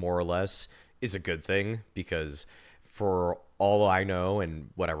 more or less, is a good thing, because for all I know and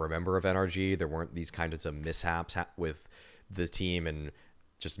what I remember of NRG, there weren't these kinds of mishaps with the team and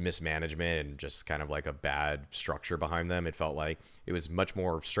just mismanagement and just kind of like a bad structure behind them. It felt like it was much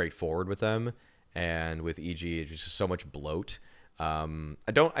more straightforward with them, and with EG, it's just so much bloat.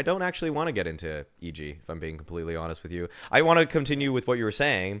 I don't actually want to get into EG, if I'm being completely honest with you. I want to continue with what you were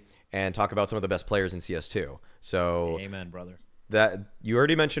saying and talk about some of the best players in CS2. So, amen, brother. That you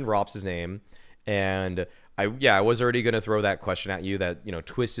already mentioned Ropz' name, and I was already gonna throw that question at you. That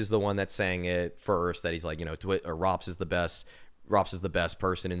Twist is the one that's saying it first. That he's like Ropz is the best. Ropz is the best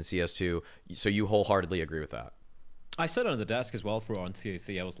person in CS2. So you wholeheartedly agree with that? I said it on the desk as well for on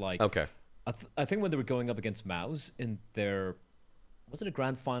CAC. I was like, okay. I think when they were going up against Mouz in their, was it a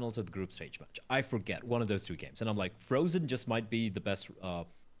grand finals or the group stage match? I forget, one of those two games. And I'm like, Frozen just might be the best raw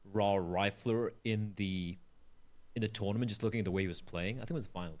rifler in the tournament, just looking at the way he was playing. I think it was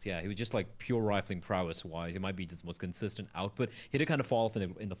the finals. Yeah, he was just like pure rifling prowess wise. He might be just the most consistent output. He did kind of fall off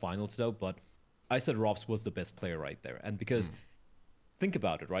in the finals though, but I said Ropz was the best player right there. And because think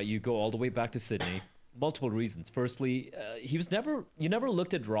about it, right? You go all the way back to Sydney. Multiple reasons. Firstly, you never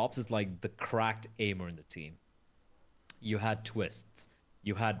looked at Ropz as like the cracked aimer in the team. You had Twists.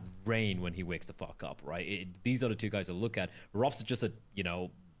 You had Rain when he wakes the fuck up, right? These are the two guys to look at. Ropz is just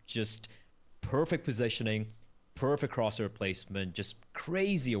just perfect positioning, perfect crosshair placement, just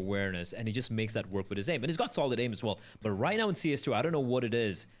crazy awareness, and he just makes that work with his aim. And he's got solid aim as well. But right now in CS2, I don't know what it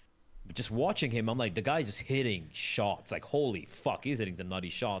is. But just watching him, I'm like, the guy's just hitting shots. Like, holy fuck, he's hitting some nutty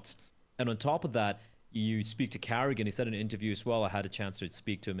shots. And on top of that, you speak to Carrigan. He said in an interview as well, I had a chance to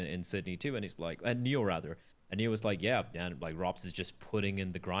speak to him in Sydney too, and he's like, and Neo rather. And Neo was like, yeah, man, like Ropz is just putting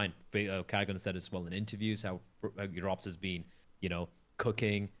in the grind. Carrigan said as well in interviews how Ropz has been,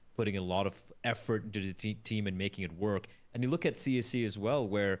 cooking, putting in a lot of effort into the team and making it work. And you look at CSC as well,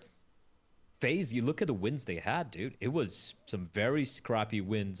 where FaZe, you look at the wins they had, dude. It was some very scrappy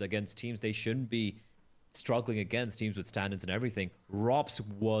wins against teams they shouldn't be struggling against, teams with standards and everything. Ropz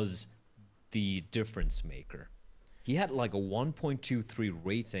was the difference maker. He had like a 1.23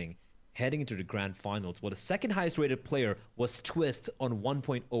 rating heading into the grand finals. Well, the second highest rated player was Twist on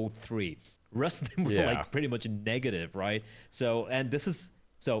 1.03. Rest of them were like pretty much negative, right? So, and this is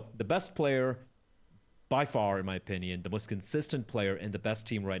the best player by far, in my opinion, the most consistent player and the best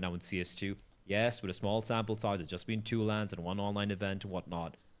team right now in CS2. Yes, with a small sample size, it's just been 2 LANs and 1 online event and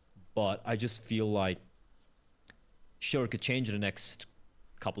whatnot. But I just feel like, sure, it could change in the next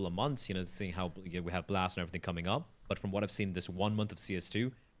couple of months, seeing how we have Blast and everything coming up. But from what I've seen this 1 month of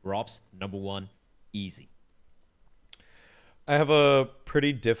CS2, Ropz, #1, easy. I have a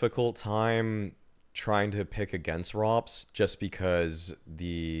pretty difficult time trying to pick against Ropz just because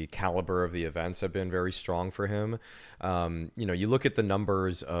the caliber of the events have been very strong for him. You look at the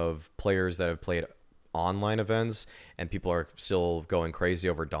numbers of players that have played online events, and people are still going crazy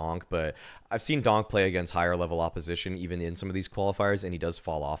over Donk. But I've seen Donk play against higher level opposition even in some of these qualifiers, and he does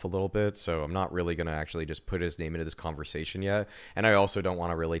fall off a little bit. So I'm not really going to actually just put his name into this conversation yet. And I also don't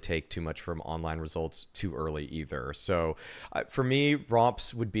want to really take too much from online results too early either. So for me,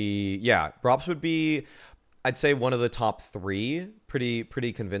 Ropz would be, yeah, Ropz would be, I'd say, one of the top 3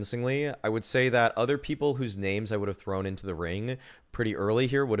 pretty convincingly. I would say that other people whose names I would have thrown into the ring pretty early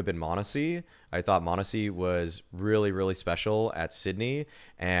here would have been Mauisnake. I thought Mauisnake was really special at Sydney,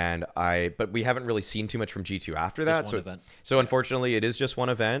 but we haven't really seen too much from G2 after that. So unfortunately, it is just one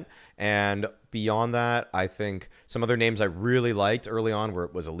event. And beyond that, I think some other names I really liked early on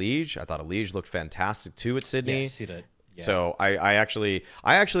was Elige. I thought Elige looked fantastic too at Sydney. Yes, he did. Yeah. So I actually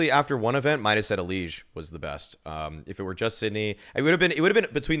after one event might have said Elige was the best. If it were just Sydney, it would have been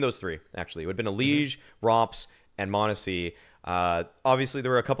between those 3 actually. It would have been Elige, Ropz, and Mauisnake. Obviously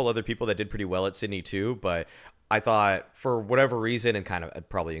there were a couple other people that did pretty well at Sydney too, but I thought for whatever reason, and kind of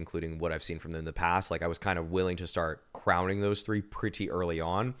probably including what I've seen from them in the past, like I was kind of willing to start crowning those 3 pretty early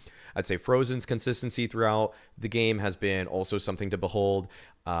on. I'd say Frozen's consistency throughout the game has been also something to behold.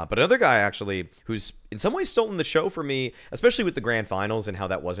 But another guy, actually, who's in some ways stolen the show for me, especially with the grand finals and how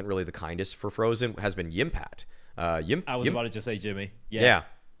that wasn't really the kindest for Frozen, has been Yimpat. I was about to just say Jimmy. Yeah,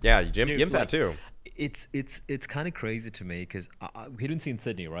 Yimpat like, too. It's kind of crazy to me because he didn't see in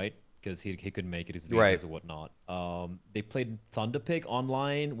Sydney, right? Because he couldn't make it, his visas right. or whatnot. They played Thunderpig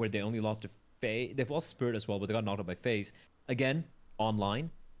online, where they only lost to FaZe. They've lost Spirit as well, but they got knocked out by FaZe. Again,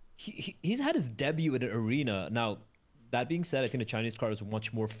 online. He's had his debut in an arena. Now, that being said, I think the Chinese crowd is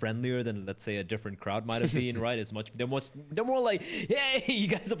much more friendlier than, let's say, a different crowd might have been, right? They're more like, hey, you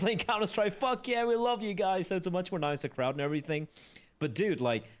guys are playing Counter-Strike. Fuck yeah, we love you guys. So it's a much more nicer crowd and everything. But dude,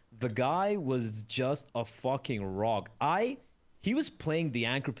 like, the guy was just a fucking rock. He was playing the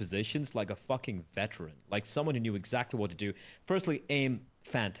anchor positions like a fucking veteran, like someone who knew exactly what to do. Firstly, aim,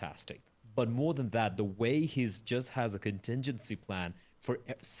 fantastic. But more than that, the way he's just has a contingency plan for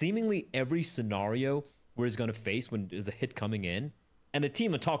seemingly every scenario where he's going to face when there's a hit coming in. And the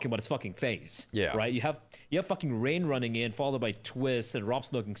team are talking about his fucking FaZe. Yeah. Right? You have fucking Rain running in, followed by Twist and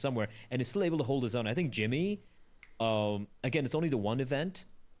Ropz looking somewhere, and he's still able to hold his own. I think Jimmy, again, it's only the one event.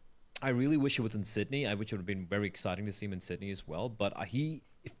 I really wish it was in Sydney. I wish it would have been very exciting to see him in Sydney as well. But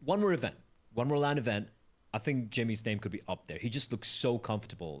if one more LAN event, I think Jimmy's name could be up there. He just looks so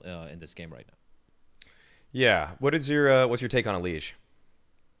comfortable in this game right now. Yeah. What's your take on Elige?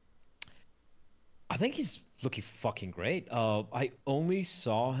 I think he's looking fucking great. I only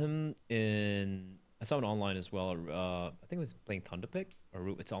saw him I saw him online as well. I think it was playing Thunderpig, or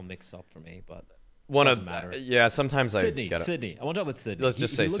it's all mixed up for me, but doesn't matter. Yeah, sometimes Sydney, I get it. Sydney. I want to talk about Sydney. Let's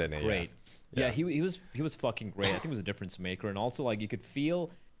just say he Sydney. Great. Yeah, he was fucking great. I think he was a difference maker, and also like you could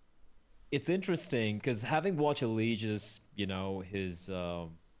feel. It's interesting because having watched Elige's,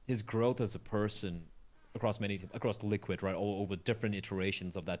 his growth as a person across Liquid, right, all over different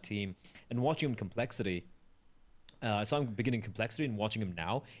iterations of that team, and watching him Complexity. I saw him beginning Complexity and watching him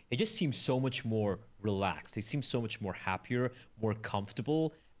now. He just seems so much more relaxed. He seems so much more happier, more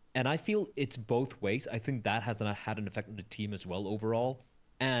comfortable. And I feel it's both ways. I think that has had an effect on the team as well overall.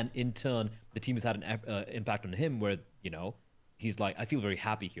 And in turn, the team has had an impact on him where, he's like, I feel very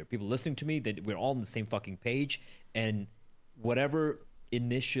happy here. People listening to me, that we're all on the same fucking page. And whatever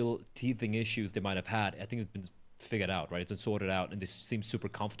initial teething issues they might have had, I think it's been figured out, right? It's been sorted out, and they seem super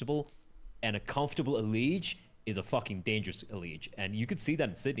comfortable. And a comfortable Elige is a fucking dangerous Elige. And you could see that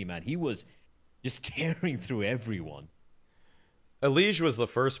in Sydney, man. He was just tearing through everyone. Elige was the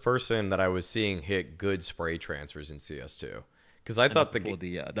first person that I was seeing hit good spray transfers in CS2. Because I thought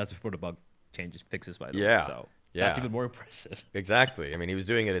that's before the bug changes, fixes, by the way. Yeah. So that's even more impressive. Exactly. I mean, he was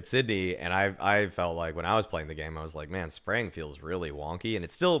doing it at Sydney, and I felt like when I was playing the game, I was like, man, spraying feels really wonky. And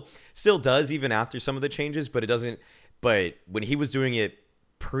it still does even after some of the changes, but it doesn't. But when he was doing it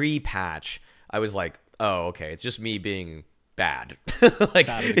pre-patch, I was like, oh, okay, it's just me being bad. Like,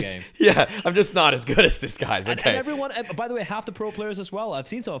 bad in the game. Yeah, I'm just not as good as this guy's. Okay. And everyone, by the way, half the pro players as well. I've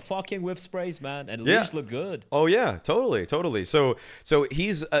seen some fucking whiff sprays, man, and Elige look good. Oh yeah, totally. So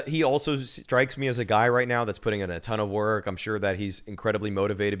he also strikes me as a guy right now that's putting in a ton of work. I'm sure that he's incredibly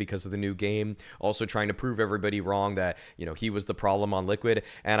motivated because of the new game. Also trying to prove everybody wrong that he was the problem on Liquid.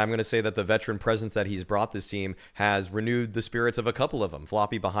 And I'm gonna say that the veteran presence that he's brought this team has renewed the spirits of a couple of them.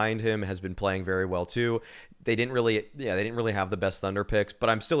 Floppy behind him has been playing very well too. They didn't really have the best Thunder picks, but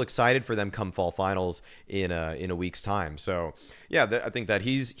I'm still excited for them come fall finals in a week's time. So yeah, I think that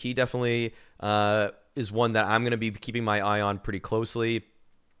he definitely is one that I'm going to be keeping my eye on pretty closely.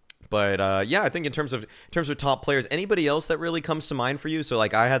 But yeah, I think in terms of top players, anybody else that really comes to mind for you? So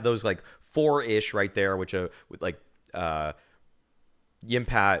like I had those like 4-ish right there, which with like Yimpat,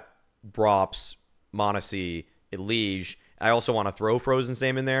 Ropz, Monacy, Elige. I also want to throw Frozen's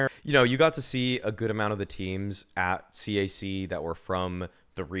name in there. You know, you got to see a good amount of the teams at CAC that were from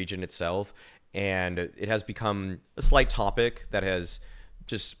the region itself, and it has become a slight topic that has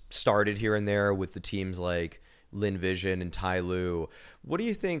just started here and there with the teams like Lin Vision and Tai Lu. What do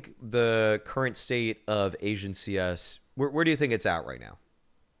you think the current state of Asian CS, where do you think it's at right now?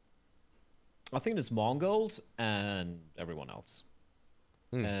 I think it's Mongols and everyone else.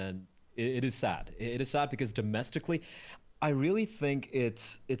 And it is sad. It is sad because domestically, I really think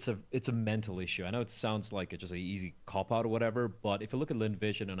it's a mental issue. I know it sounds like it's just an easy cop out or whatever, but if you look at Lin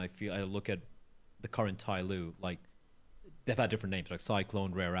Vision and I look at the current Tai Lu, like they've had different names like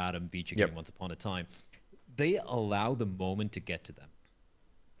Cyclone, Rare Atom, VG Game, Once Upon a Time. They allow the moment to get to them.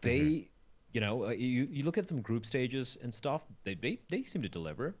 They, you know, you look at some group stages and stuff. They seem to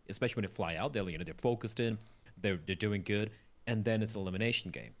deliver, especially when they fly out. They're focused in, they're doing good, and then it's an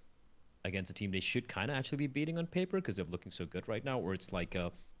elimination game against a team they should kind of actually be beating on paper because they're looking so good right now, or it's like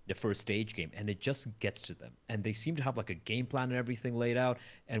the first stage game, and it just gets to them. And they seem to have like a game plan and everything laid out,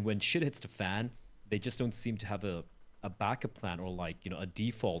 and when shit hits the fan, they just don't seem to have a backup plan or like, you know, a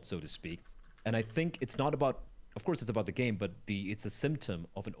default, so to speak. And I think it's not about, of course it's about the game, but it's a symptom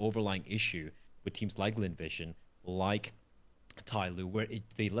of an overlying issue with teams like Lin Vision, like Tai Lu, where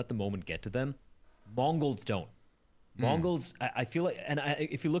they let the moment get to them. Mongols don't. Mongols, I feel like, and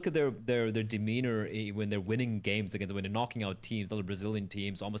if you look at their demeanor when they're winning games against, when they're knocking out teams, other Brazilian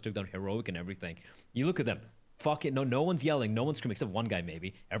teams, almost took down Heroic and everything. You look at them, fuck it, no one's yelling, no one's screaming, except one guy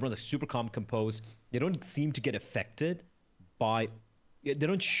maybe. Everyone's like super calm, composed. They don't seem to get affected by, they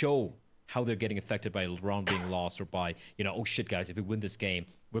don't show how they're getting affected by a round being lost or by, you know, oh shit guys, if we win this game,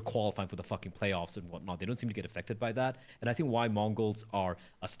 we're qualifying for the fucking playoffs and whatnot. They don't seem to get affected by that. And I think why Mongols are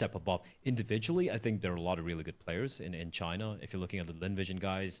a step above. Individually, I think there are a lot of really good players in China. If you're looking at the Lin Vision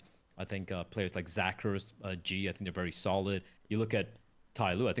guys, I think players like Zachers, G, I think they're very solid. You look at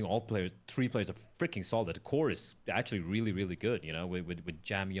Tai Lu, I think three players are freaking solid. The core is actually really, really good, you know, with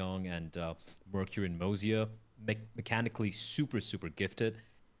Jam Young and Mercury and Mozia, mechanically super, super gifted.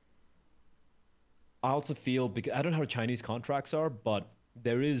 I also feel, because I don't know how Chinese contracts are, but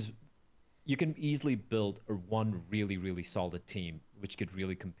you can easily build one really, really solid team, which could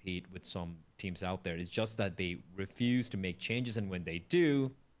really compete with some teams out there. It's just that they refuse to make changes, and when they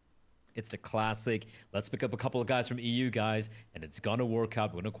do, it's the classic, let's pick up a couple of guys from EU guys, and it's gonna work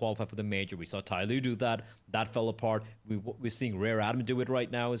out. We're gonna qualify for the major. We saw Tai Lu do that. That fell apart. We're seeing Rare Atom do it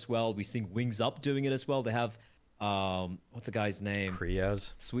right now as well. We're seeing Wings Up doing it as well. They have, what's the guy's name?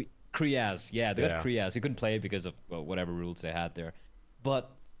 Kriaz. Sweet. Kriaz, yeah, they got Kriaz. He couldn't play it because of whatever rules they had there.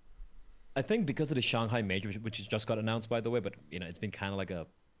 But I think because of the Shanghai Major, which has just got announced, by the way, but you know, it's been kind of like a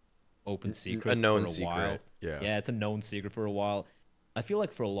open secret, a known for a secret. While. Yeah, it's a known secret for a while. I feel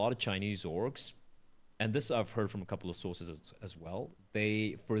like for a lot of Chinese orgs, and this I've heard from a couple of sources as well,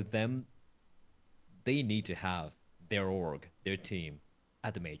 for them, they need to have their org, their team,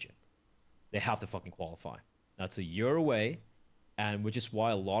 at the major. They have to fucking qualify. That's a year away. And which is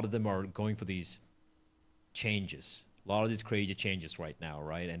why a lot of them are going for these changes, a lot of these crazy changes right now,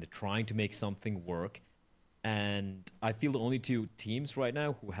 right? And they're trying to make something work. And I feel the only two teams right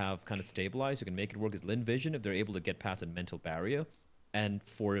now who have kind of stabilized, who can make it work, is Lin Vision, if they're able to get past a mental barrier. And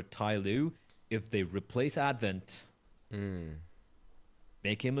for Tai Lu, if they replace Advent,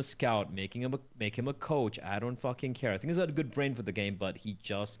 make him a scout, make him a coach, I don't fucking care. I think he's got a good brain for the game, but he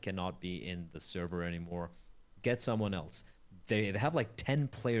just cannot be in the server anymore. Get someone else. They have like 10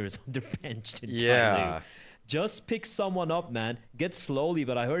 players on their bench in Tai Lu. Just pick someone up, man. Get slowly,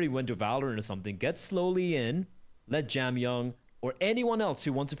 but I heard he went to VLADN or something. Get slowly in. Let Jam Young or anyone else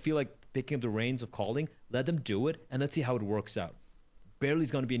who wants to feel like picking up the reins of calling, let them do it, and let's see how it works out. Barely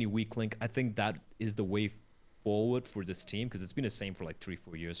is going to be any weak link. I think that is the way forward for this team, because it's been the same for like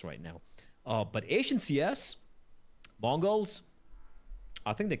 3-4 years right now. But Asian CS, Mongols,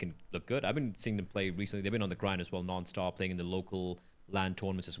 I think they can look good. I've been seeing them play recently. They've been on the grind as well, non-stop, playing in the local LAN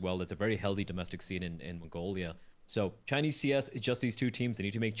tournaments as well. There's a very healthy domestic scene in Mongolia. So Chinese CS is just these two teams. They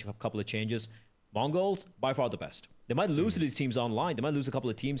need to make a couple of changes. Mongols, by far the best. They might lose to these teams online. They might lose a couple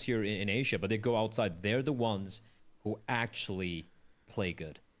of teams here in Asia, but they go outside. They're the ones who actually play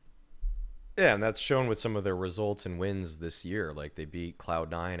good. Yeah, and that's shown with some of their results and wins this year. Like they beat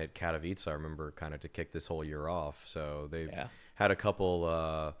Cloud9 at Katowice, I remember, kind of to kick this whole year off. So they've had a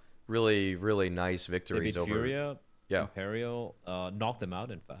couple really, really nice victories over Furia, Imperial, knocked them out,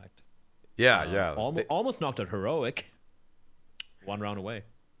 in fact. Yeah. Almost knocked out Heroic. One round away.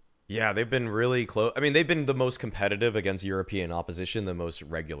 Yeah, they've been really close. I mean, they've been the most competitive against European opposition the most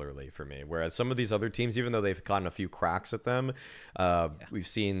regularly for me. Whereas some of these other teams, even though they've gotten a few cracks at them, Yeah. we've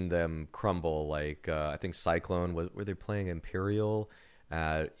seen them crumble. Like I think Cyclone were they playing Imperial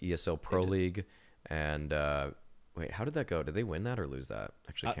at ESL They Pro did. League, and wait, how did that go? Did they win that or lose that?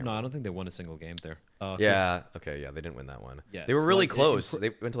 Actually, can't No, I remember. don't think they won a single game there. Because Yeah, okay, yeah, they didn't win that one. yeah, They were really like close. They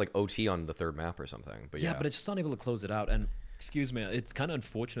went to like OT on the third map or something. But yeah, yeah. but it's just not able to close it out. And excuse me, it's kind of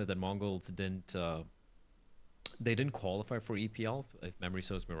unfortunate that Mongols didn't. They didn't qualify for EPL, if memory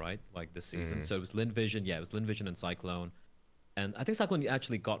serves me right, like this season. Mhm. So it was Lin Vision, yeah, it was Lin Vision and Cyclone, and I think Cyclone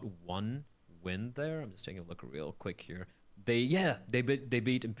actually got one win there. I'm just taking a look real quick here. They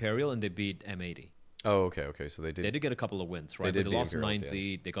beat Imperial and they beat M80. Oh, okay, okay. So they They did. did get a couple of wins, They right? But did they beat lost to Imperial at the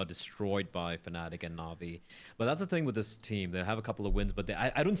end. 9Z. They got destroyed by Fnatic and Navi. But that's the thing with this team. They have a couple of wins, but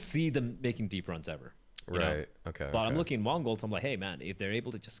I don't see them making deep runs ever. You know? Right. Okay. But I'm Okay. looking at Mongols. I'm like, hey, man, if they're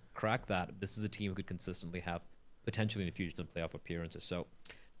able to just crack that, this is a team who could consistently have potentially in the future some playoff appearances. So,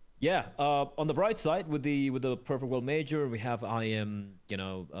 yeah, on the bright side, with the Perfect World Major, we have IM,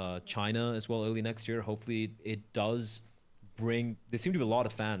 China as well early next year. Hopefully, it does bring. There seem to be a lot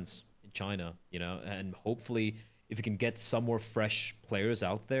of fans in China, and hopefully, if you can get some more fresh players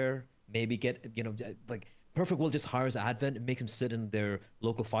out there, maybe get like Perfect World just hires Advent and makes him sit in their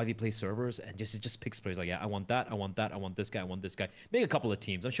local 5e play servers and just picks players like, yeah, I want that, I want that, I want this guy, I want this guy. Make a couple of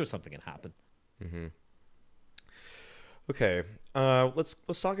teams. I'm sure something can happen. Mm-hmm. Okay,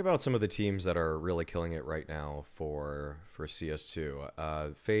 let's talk about some of the teams that are really killing it right now for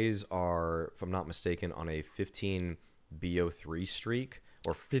CS2. FaZe are, if I'm not mistaken, on a 15 BO3 streak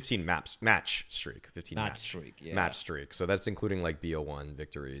or 15 match streak, 15 Match streak, yeah. match streak. So that's including like BO1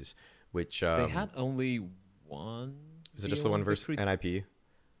 victories, which They had only one. is it just the one versus victory? NIP,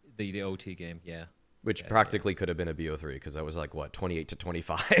 The OT game, yeah. which Yeah, practically could have been a BO3 because that was like what 28 to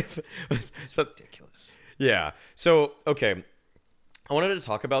 25. it's So ridiculous. yeah. So, okay. I wanted to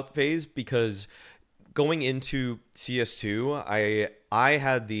talk about FaZe because going into CS2, I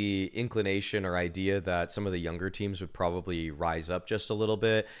had the inclination or idea that some of the younger teams would probably rise up just a little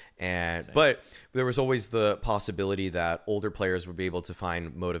bit, and Same. but there was always the possibility that older players would be able to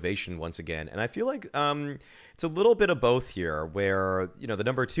find motivation once again. And I feel like it's a little bit of both here, where the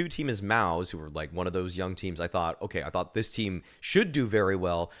number 2 team is Mouz, who were like one of those young teams. I thought this team should do very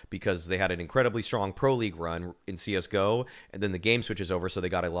well because they had an incredibly strong pro league run in CS:GO, and then the game switches over, so they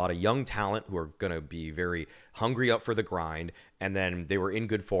got a lot of young talent who are gonna be very hungry up for the grind, and then they were in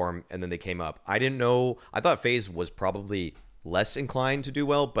good form, and then they came up. I didn't know. I thought FaZe was probably less inclined to do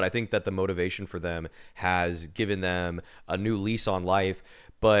well, but I think that the motivation for them has given them a new lease on life.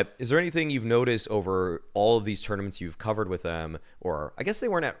 But is there anything you've noticed over all of these tournaments you've covered with them, or I guess they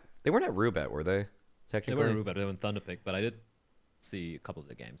weren't at Rubet, were they? They were Technically, in Rubet, they were in Thunderpick, but I did see a couple of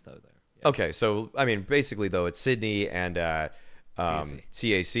the games though there. Yeah. okay. So I mean, basically though, it's Sydney and CSC.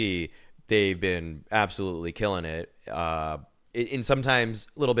 CAC. They've been absolutely killing it. In sometimes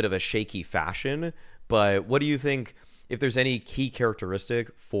a little bit of a shaky fashion. But what do you think, if there's any key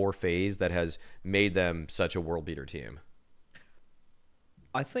characteristic for FaZe that has made them such a world beater team?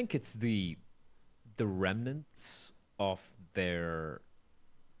 I think it's the remnants of their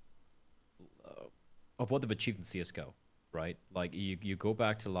of what they've achieved in CS:GO, right? Like you go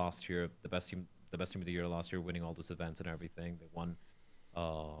back to last year, the best team of the year last year, winning all those events and everything. They won,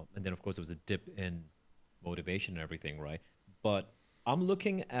 and then of course there was a dip in motivation and everything, right? But I'm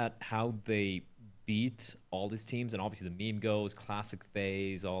looking at how they beat all these teams, and obviously the meme goes classic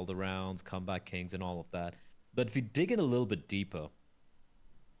phase, all the rounds, comeback kings, and all of that. But if you dig in a little bit deeper,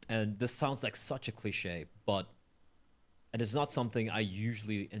 and this sounds like such a cliche, but and it's not something I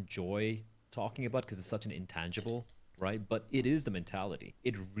usually enjoy talking about because it's such an intangible, right? But it is the mentality.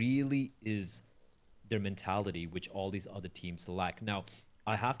 It really is their mentality, which all these other teams lack. Now,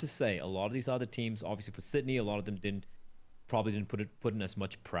 I have to say, a lot of these other teams, obviously for Sydney, a lot of them probably didn't put in as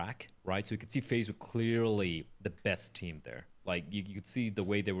much prac, right? So you could see FaZe were clearly the best team there. Like you could see the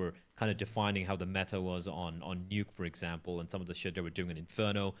way they were kind of defining how the meta was on Nuke, for example, and some of the shit they were doing in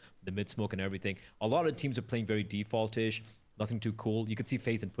Inferno, the mid smoke and everything. A lot of teams are playing very defaultish, nothing too cool. You could see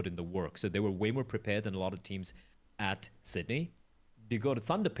FaZe and put in the work, so they were way more prepared than a lot of teams at Sydney. You go to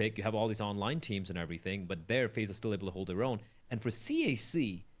Thunderpick, you have all these online teams and everything, but there FaZe is still able to hold their own. And for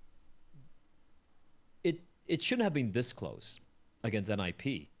CAC, it shouldn't have been this close against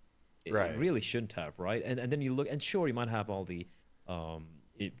NIP. Right. It really shouldn't have, right? And then you look, and sure, you might have all the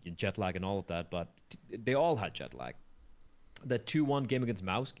jet lag and all of that, but they all had jet lag. That 2-1 game against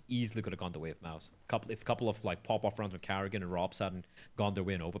Mouz easily could have gone the way of Mouz. If a couple of like pop-off rounds with Carrigan and Ropz hadn't gone their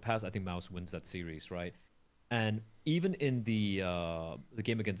way in Overpass, I think Mouz wins that series, right? And even in the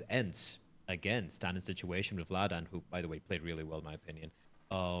game against Ents, again, standing situation with VLADN, who by the way played really well in my opinion.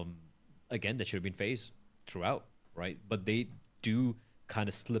 Um, Again, that should have been FaZe throughout, right? But they do kind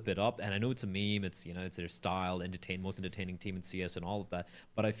of slip it up. And I know it's a meme, it's it's their style, most entertaining team in CS and all of that.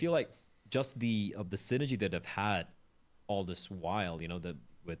 But I feel like just the synergy that they've had all this while,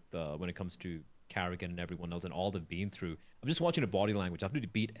 with when it comes to Carrigan and everyone else and all they've been through. I'm just watching the body language after the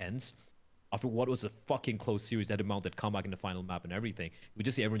beat ends. After what was a fucking close series, that amount that comeback in the final map and everything, we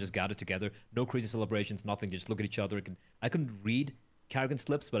just see everyone just gathered together, no crazy celebrations, nothing. Just look at each other. I couldn't read Carrigan's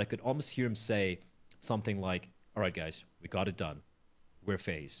lips, but I could almost hear him say something like, "All right, guys, we got it done. We're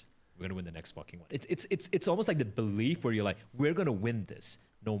FaZe. We're gonna win the next fucking one." It's almost like the belief where you're like, "We're gonna win this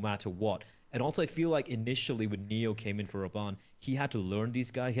no matter what." And also, I feel like initially when Neo came in for Raban, he had to learn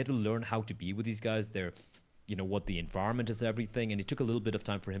these guys. He had to learn how to be with these guys. They're, what the environment is, everything, and it took a little bit of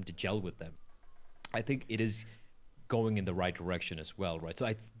time for him to gel with them. I think it is going in the right direction as well, right? So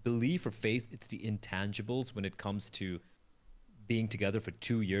I believe for FaZe, it's the intangibles when it comes to being together for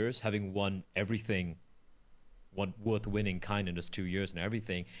 2 years, having won everything, what worth winning kind in those 2 years and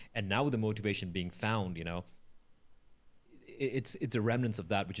everything, and now with the motivation being found, it's a remnants of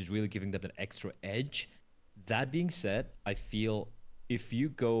that, which is really giving them an extra edge. That being said, I feel if you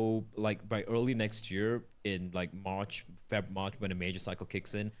go like by early next year in like March, when a major cycle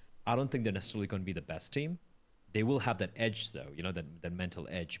kicks in, I don't think they're necessarily going to be the best team. They will have that edge though, that mental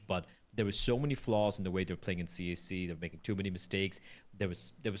edge. But there were so many flaws in the way they're playing in CAC. They're making too many mistakes. There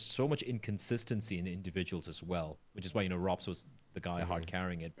was so much inconsistency in the individuals as well, which is why Ropz was the guy hard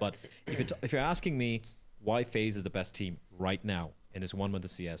carrying it. But if you're asking me why FaZe is the best team right now in this 1 month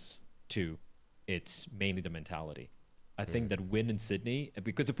of CS2, it's mainly the mentality. I think that win in Sydney,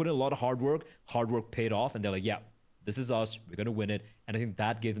 because they put in a lot of hard work paid off, and they're like, yeah, this is us, we're going to win it. And I think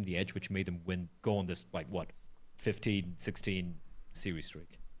that gave them the edge, which made them go on this, 15, 16 series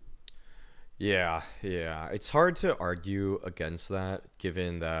streak. Yeah. It's hard to argue against that,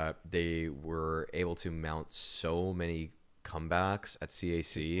 given that they were able to mount so many comebacks at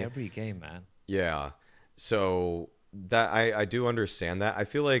CAC. Every game, man. Yeah. So that I do understand that. I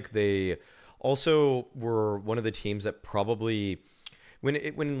feel like they also were one of the teams that probably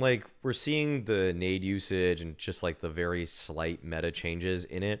when we're seeing the nade usage and just like the very slight meta changes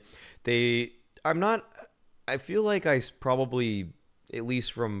in it, I feel like I probably, at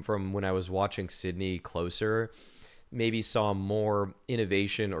least from when I was watching Sydney closer, maybe saw more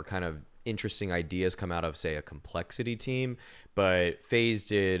innovation or kind of interesting ideas come out of, say, a complexity team. But FaZe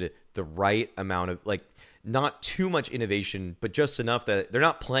did the right amount of, not too much innovation, but just enough that they're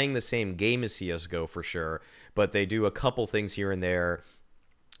not playing the same game as CSGO for sure, but they do a couple things here and there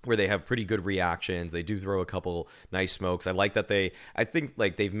where they have pretty good reactions. They do throw a couple nice smokes. I like that I think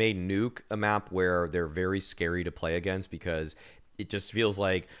they've made Nuke a map where they're very scary to play against, because it just feels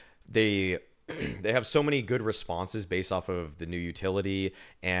like they have so many good responses based off of the new utility,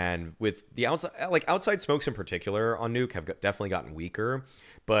 and with the outside smokes in particular on Nuke have definitely gotten weaker,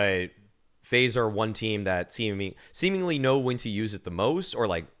 but FaZe are one team that seemingly know when to use it the most, or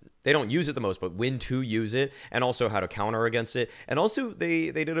they don't use it the most, but when to use it, and also how to counter against it. And also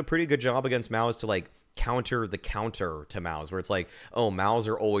they did a pretty good job against Mouz to counter the counter to Mouz, where it's like, oh, Mouz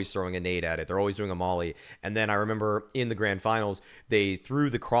are always throwing a nade at it, they're always doing a molly. And then I remember in the grand finals, they threw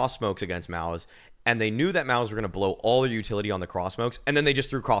the cross smokes against Mouz, and they knew that Mouz were going to blow all their utility on the cross smokes, and then they just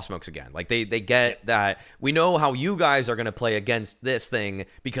threw cross smokes again. They get that we know how you guys are going to play against this thing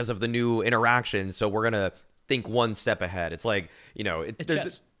because of the new interaction, so we're going to think one step ahead. It's like, it's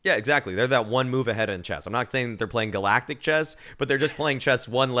chess. Yeah, exactly. They're that one move ahead in chess. I'm not saying they're playing galactic chess, but they're just playing chess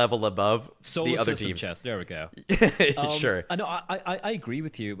one level above the other teams. Chess. There we go. Sure. I know. I agree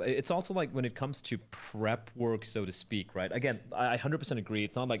with you. It's also when it comes to prep work, so to speak, right? Again, I 100% agree.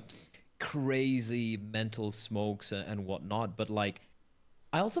 It's not crazy mental smokes and whatnot, but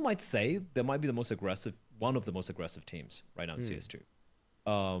I also might say they might be one of the most aggressive teams right now in CS2.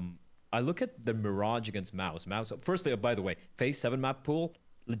 I look at the Mirage against Mouz. Firstly, by the way, FaZe 7 map pool,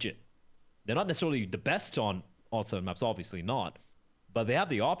 legit. They're not necessarily the best on all 7 maps, obviously not, but they have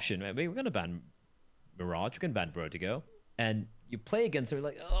the option. I mean, we're gonna ban Mirage, we can ban Vertigo, and you play against them,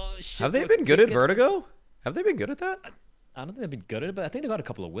 oh shit. Have they been good at Vertigo? Have they been good at that? I don't think they've been good at it, but I think they got a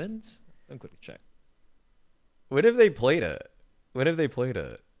couple of wins. Let me quickly check. When have they played it?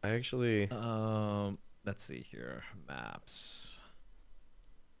 I actually... Let's see here. Maps.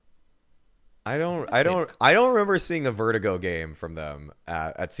 I don't remember seeing a Vertigo game from them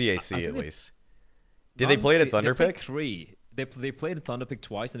at CAC at least. Did they play it at Thunderpick? They played 3. They played at Thunderpick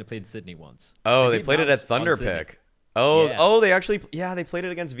twice, and they played in Sydney once. Oh, they played it at Thunderpick. Oh, Yeah. oh, they actually, yeah, they played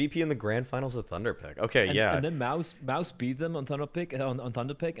it against VP in the grand finals of Thunderpick. Okay, And yeah. then Mouse beat them on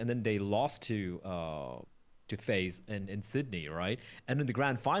Thunderpick, and then they lost to FaZe in Sydney, right? And in the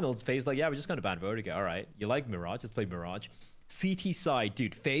grand finals, FaZe like, yeah, we're just gonna ban Vertigo. All right, you like Mirage? Let's play Mirage. CT side,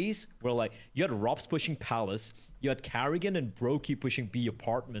 dude, FaZe were like, you had Ropz pushing Palace, you had Carrigan and Brokey pushing B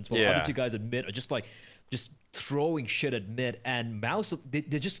apartments, while the other Yeah. two guys at mid are just throwing shit at mid, and Mouse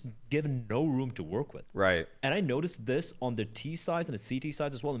they're just given no room to work with. Right. And I noticed this on the T sides and the CT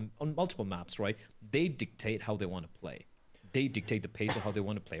sides as well, on multiple maps, right? They dictate how they want to play. They dictate the pace of how they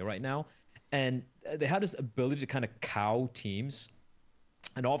want to play right now. And they have this ability to kind of cow teams.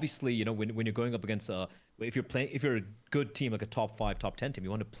 And obviously, you know, when you're going up against if you're a good team, like a top 5, top 10 team, you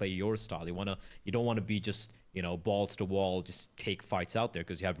want to play your style. You don't want to be just, you know, balls to wall, just take fights out there,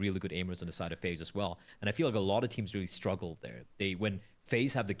 because you have really good aimers on the side of FaZe as well. And I feel like a lot of teams really struggle there. When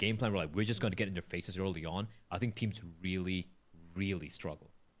FaZe have the game plan, we're just going to get in their faces early on, I think teams really, really struggle.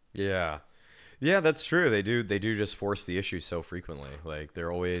 Yeah. Yeah, that's true. They do just force the issue so frequently. Like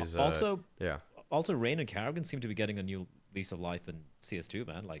they're always yeah. Also, Rain and Carrigan seem to be getting a new lease of life in CS2,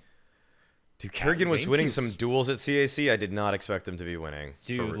 man. Like, Dude, Kerrigan was Rain winning feels- some duels at CAC. I did not expect him to be winning.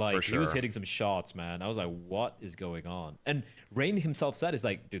 dude, for he sure. was hitting some shots, man. I was like, what is going on? And Rain himself said, "Is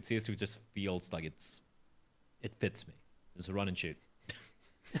like, dude, CS2 just feels like it fits me. Just run and shoot."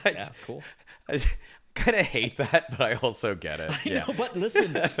 Yeah, cool. I kind of hate that, but I also get it. I Yeah. know, but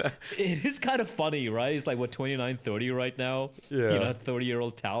listen, it is kind of funny, right? He's like, what, 29, 30 right now? Yeah. You know,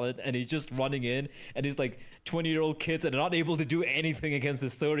 30-year-old talent, and he's just running in, and he's like 20-year-old kids and not able to do anything against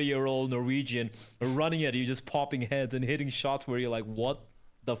this 30-year-old Norwegian running at you, just popping heads and hitting shots where you're like, what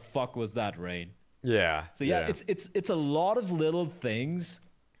the fuck was that, Rain? Yeah. So yeah, it's a lot of little things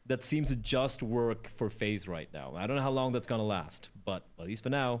that seems to just work for FaZe right now. I don't know how long that's gonna last, but at least for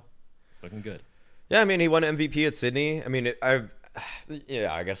now, it's looking good. Yeah, I mean, he won MVP at Sydney. I mean,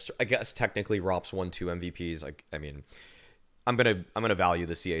 yeah, I guess technically Ropz won 2 MVPs. Like, I mean, I'm gonna value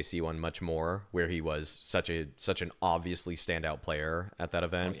the CAC one much more, where he was such an obviously standout player at that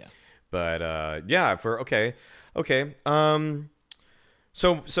event. Oh, yeah. But yeah, okay.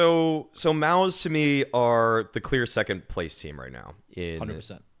 So Mouz to me are the clear second place team right now in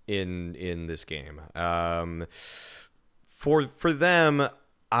 100%. in this game. For them,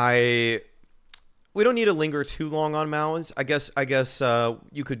 we don't need to linger too long on Mouz. I guess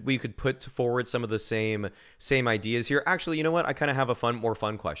we could put forward some of the same ideas here. Actually, you know what? I kind of have a more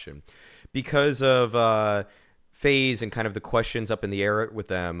fun question, because of FaZe and kind of the questions up in the air with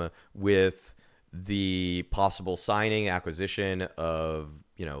them, with the possible signing acquisition of,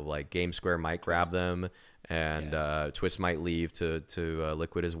 you know, like Game Square might grab them, and Twist might leave to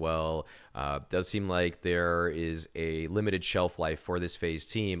Liquid as well. Does seem like there is a limited shelf life for this FaZe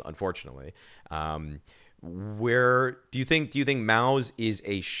team, unfortunately. Where do you think Mouz is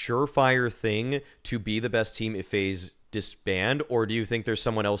a surefire thing to be the best team if FaZe disband, or do you think there's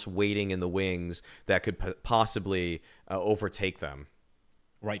someone else waiting in the wings that could possibly overtake them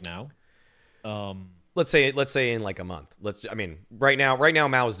Right now, let's say in like a month? Right now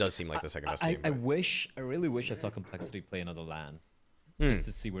Mouz does seem like the second best team. I really wish I saw Complexity play another LAN, just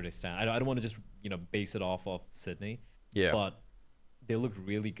to see where they stand. I don't want to just, you know, base it off of Sydney. Yeah. But they looked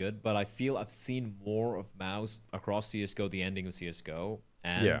really good. But I feel I've seen more of Mouz across CS:GO, the ending of CS:GO,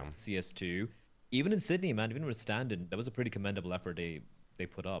 and CS2. Even in Sydney, man, even with Standard, that was a pretty commendable effort they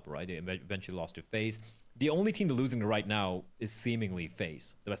put up, right? They eventually lost to FaZe. The only team they're losing right now is seemingly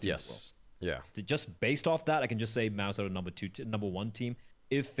FaZe, the best team in the world. Yeah. So just based off that, I can just say Mouz are the number 1 team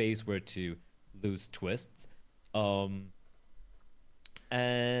if FaZe were to lose Twists. And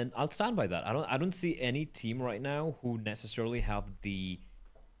I'll stand by that. I don't see any team right now who necessarily have the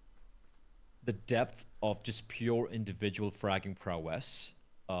depth of just pure individual fragging prowess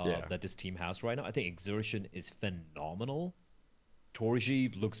that this team has right now. I think Exertion is phenomenal.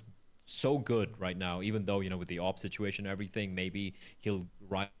 Torji looks so good right now, even though, you know, with the op situation and everything, maybe he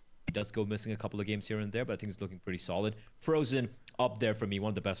does go missing a couple of games here and there, but I think he's looking pretty solid. Frozen, up there for me, one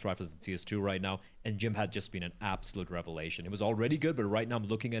of the best rifles in CS2 right now, and Jim had just been an absolute revelation. It was already good, but right now I'm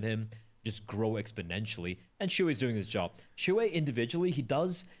looking at him just grow exponentially, and Shuei's doing his job. Shuei individually,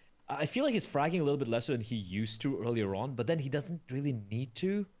 I feel like he's fragging a little bit lesser than he used to earlier on, but then he doesn't really need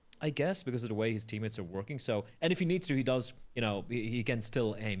to, I guess, because of the way his teammates are working. So, and if he needs to, he does, you know, he can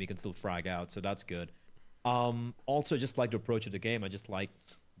still aim, he can still frag out, so that's good. Also, just like the approach of the game, I just like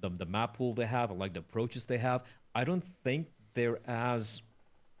the map pool they have, I like the approaches they have. I don't think they've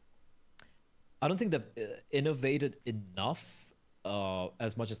innovated enough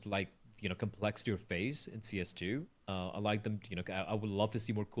as much as, like, you know, Complexity or FaZe in CS2. I like them. You know, I would love to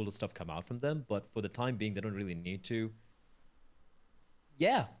see more cooler stuff come out from them, but for the time being, they don't really need to.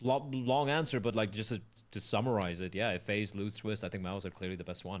 Yeah, long answer, but like just to summarize it, yeah, if FaZe lose Twist, I think Mouz are clearly the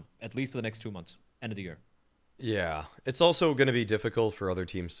best one, at least for the next 2 months, end of the year. Yeah, it's also going to be difficult for other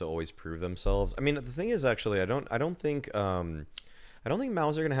teams to always prove themselves. I mean, the thing is, actually, I don't think Mouz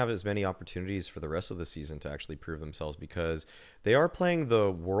are going to have as many opportunities for the rest of the season to actually prove themselves because they are playing the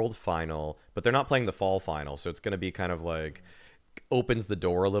World Final, but they're not playing the Fall Final. So it's going to be kind of like opens the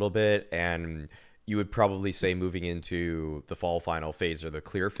door a little bit, and you would probably say moving into the Fall Final, FaZe are the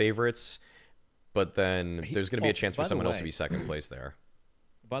clear favorites, but then there's going to be a chance for someone else to be second place there.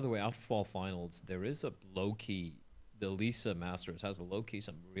 By the way, after Fall Finals, there is a low-key, the Lisa Masters has a low-key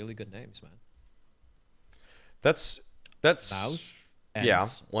some really good names, man. That's Mouz. Yeah,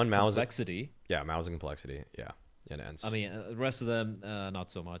 one Mouz. Complexity. Yeah, Mouz and Complexity. Yeah, it ends. I mean, the rest of them,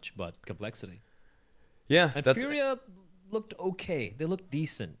 not so much, but Complexity. Yeah, and Furia looked okay. They looked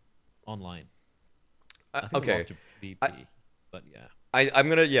decent online. I think okay. Lost to VP, but yeah.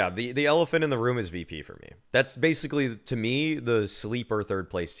 The elephant in the room is VP for me. That's basically, to me, the sleeper third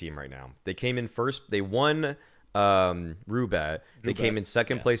place team right now. They came in first. They won Rubet. They came in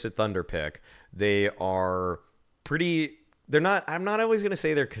second place at Thunderpick. They are pretty. They're not. I'm not always gonna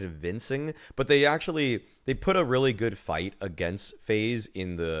say they're convincing, but they put a really good fight against FaZe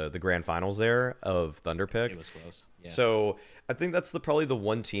in the grand finals there of Thunderpick. It was close. Yeah. So I think that's probably the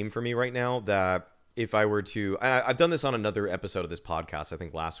one team for me right now that, if I were to, I've done this on another episode of this podcast, I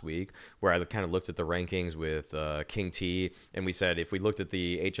think last week, where I kind of looked at the rankings with King T, and we said if we looked at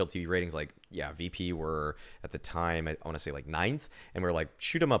the HLTV ratings, like, yeah, VP were at the time, I want to say like 9th, and we're like,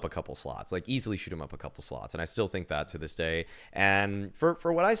 shoot them up a couple slots, like easily shoot them up a couple slots, and I still think that to this day. And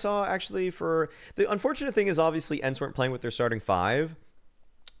for what I saw, actually, for the unfortunate thing is obviously ENCE weren't playing with their starting 5,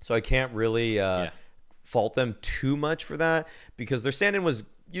 so I can't really fault them too much for that, because their stand-in was,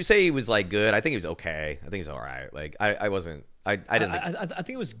 you say he was like good. I think he was okay. I think he's all right. Like I wasn't. I didn't. I think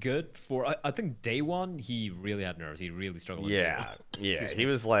it was good for. I think day one he really had nerves. He really struggled. Yeah, yeah. He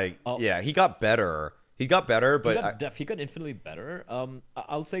was like, yeah. He got better. He got better, but he got infinitely better.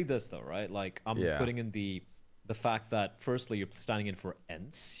 I'll say this though, right? Like I'm putting in the fact that firstly you're standing in for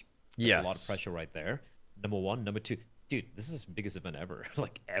ENCE. Yes. A lot of pressure right there. Number one, number two, dude. This is his biggest event ever.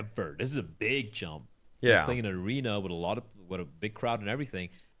 Like ever. This is a big jump. Yeah. He's playing in an arena with a big crowd and everything.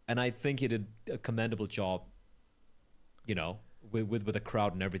 And I think he did a commendable job, you know, with a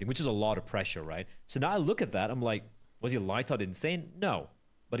crowd and everything, which is a lot of pressure, right? So now I look at that, I'm like, was he lights out insane? No.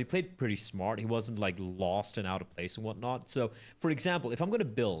 But he played pretty smart. He wasn't like lost and out of place and whatnot. So, for example, if I'm going to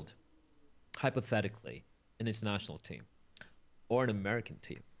build, hypothetically, an international team or an American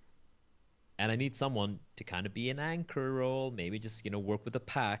team, and I need someone to kind of be an anchor role, maybe just, you know, work with the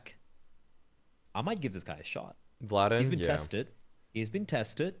pack, I might give this guy a shot. VLADN, he's been tested. He's been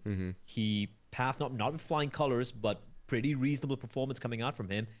tested. He passed not with flying colors, but pretty reasonable performance coming out from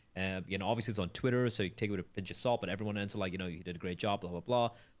him. You know, obviously it's on Twitter, so you take it with a pinch of salt. But everyone ends like, you know, he did a great job, blah blah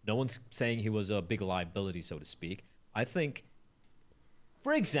blah. No one's saying he was a big liability, so to speak. I think,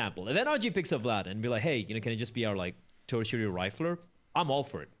 for example, if NRG picks up VLADN and be like, hey, you know, can it just be our like tertiary rifler? I'm all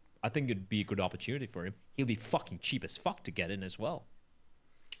for it. I think it'd be a good opportunity for him. He'll be fucking cheap as fuck to get in as well.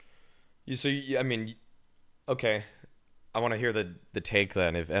 I mean, okay. I want to hear the take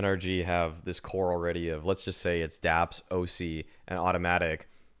then. If NRG have this core already of, let's just say it's DAPS, OC, and Automatic,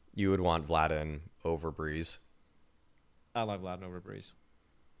 you would want VLADN over Brehze. I like VLADN over Brehze.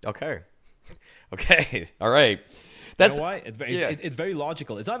 Okay. Okay. All right. That's, you know why? It's very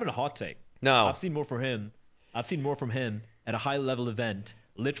logical. It's not even a hot take. No. I've seen more from him at a high level event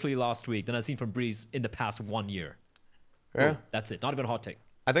literally last week than I've seen from Brehze in the past 1 year. Yeah. Ooh, that's it. Not even a hot take.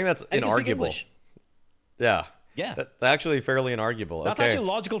 I think that's inarguable. Yeah. Yeah. That's actually fairly inarguable. That's actually a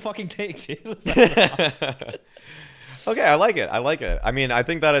logical fucking take, dude. Okay, I like it. I mean, I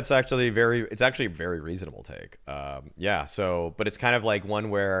think that it's actually a very reasonable take. Yeah, so, but it's kind of like one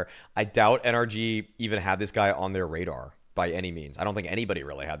where I doubt NRG even had this guy on their radar by any means. I don't think anybody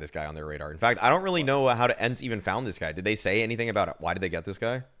really had this guy on their radar. In fact, I don't really know how to ENCE even found this guy. Did they say anything about it? Why did they get this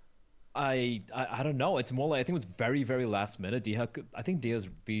guy? I don't know. It's more like, I think it was very, very last minute. I think Dia's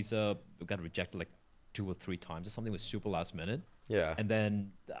visa got rejected like 2 or 3 times or something. It was super last minute. Yeah. And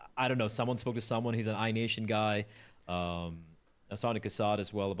then, I don't know, someone spoke to someone. He's an iNation guy. Sonic Kassad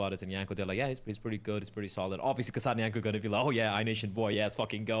as well about it, and Yanko, they're like, yeah, he's pretty good, he's pretty solid. Obviously, Kassad and Yanko are going to be like, oh yeah, iNation boy, yeah, let's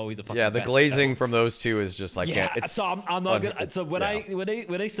fucking go. He's a fucking the glazing from those two is just like, yeah. It's so I'm not gonna. So when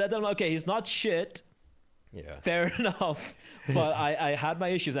I said that, I'm like, okay, he's not shit. Yeah. Fair enough. But I had my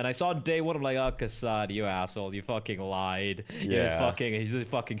issues, and I saw day one, I'm like, oh, Kassad, you asshole, you fucking lied. Yeah. He's a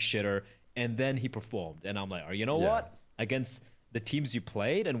fucking shitter. and then he performed. And I'm like, oh, you know Yeah. what? Against the teams you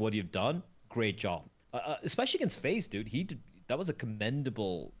played and what you've done, great job. Especially against FaZe, dude. That was a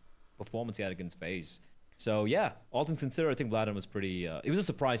commendable performance he had against FaZe. So yeah, all things considered, I think VLADN was pretty. It was a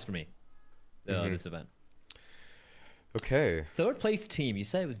surprise for me. This event. Okay. Third place team. You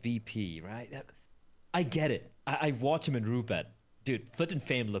said it was VP, right? I get it. I watch him in Rupet. Dude, Flit and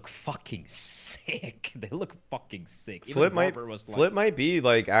Fame look fucking sick. They look fucking sick. Flip might be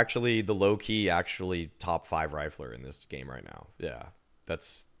like actually the low key top 5 rifler in this game right now. Yeah,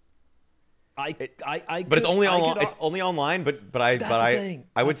 that's. But it's only online. But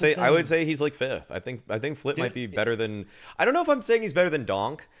I would say he's like 5th. I think Flip might be better than. I don't know if I'm saying he's better than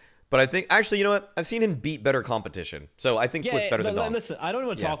Donk. But I think, actually, you know what? I've seen him beat better competition. So I think Flip's better than Donk. Listen, I don't even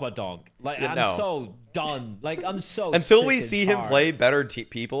want to talk about Donk. Like, I'm so done. Like, I'm so Until we see him play better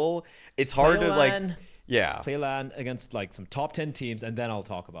people, it's hard to, like, play LAN against, like, some top 10 teams, and then I'll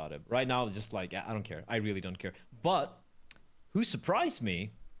talk about him. Right now, it's just like, I don't care. I really don't care. But who surprised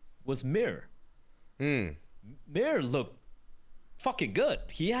me was Mir. Mir looked fucking good.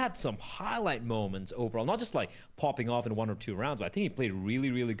 He had some highlight moments overall, not just like popping off in 1 or 2 rounds, but I think he played really,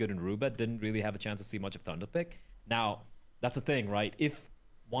 really good in Rubet. Didn't really have a chance to see much of Thunderpick. Now, that's the thing, right? If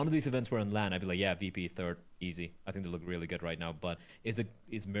one of these events were in LAN, I'd be like, yeah, VP 3rd, easy. I think they look really good right now. But is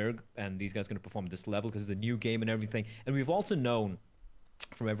Mirg and these guys going to perform at this level because it's a new game and everything? And we've also known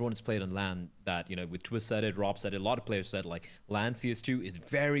from everyone who's played on LAN that, you know, with Twist said it, Ropz said it, a lot of players said, like, LAN CS2 is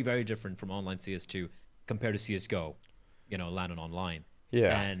very, very different from online CS2 compared to CSGO. You know, LAN and online.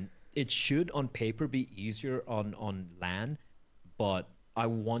 Yeah. And it should on paper be easier on LAN, but I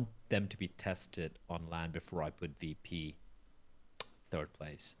want them to be tested on LAN before I put VP 3rd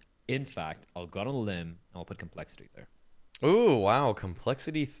place. In fact, I'll go on a limb and I'll put Complexity there. Ooh, wow,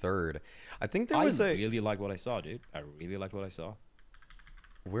 Complexity 3rd. I think there was I really like what I saw, dude. I really like what I saw.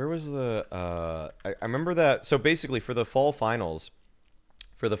 Where was the I remember that. So basically for the fall finals,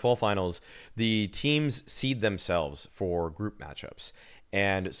 the teams seed themselves for group matchups.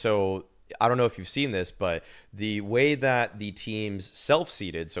 And so I don't know if you've seen this, but the way that the teams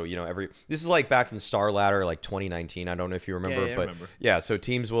self-seeded, so, you know, this is like back in Star Ladder, like 2019. I don't know if you remember, I remember. Yeah, so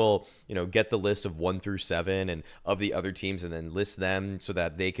teams will, you know, get the list of 1 through 7 and of the other teams and then list them so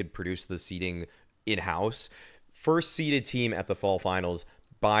that they could produce the seeding in-house. First seeded team at the fall finals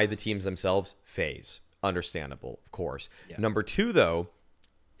by the teams themselves, FaZe. Understandable, of course. Yeah. Number 2, though,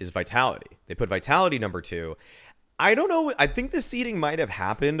 is Vitality. They put Vitality number 2. I don't know. I think the seeding might have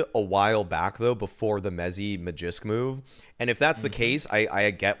happened a while back, though, before the Mezi Magisk move. And if that's the case, I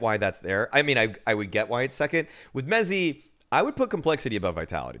get why that's there. I mean, I would get why it's second. With Mezi, I would put Complexity above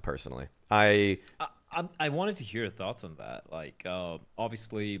Vitality, personally. I wanted to hear your thoughts on that. Like,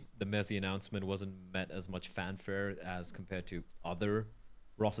 obviously, the Mezi announcement wasn't met as much fanfare as compared to other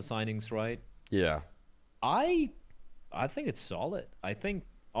roster signings, right? Yeah. I think it's solid. I think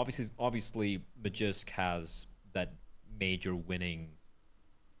obviously Magisk has that major winning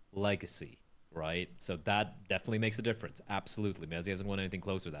legacy, right? So that definitely makes a difference. Absolutely. Mezi hasn't won anything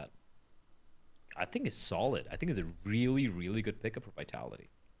close to that. I think it's solid. I think it's a really, really good pickup for Vitality.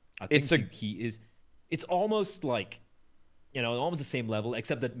 I think he is. It's almost like, you know, almost the same level,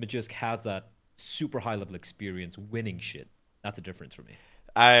 except that Magisk has that super high level experience winning shit. That's a difference for me.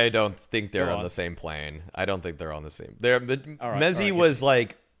 I don't think they're on the same plane. I don't think they're on the same. Mezi was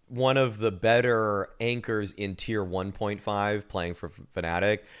like one of the better anchors in tier 1.5 playing for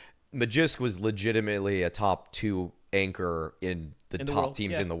Fnatic. Magisk was legitimately a top 2 anchor in the top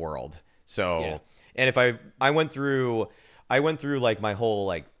teams in the world. So, and if I went through like my whole,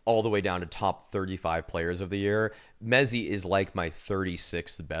 like, all the way down to top 35 players of the year, Mezi is like my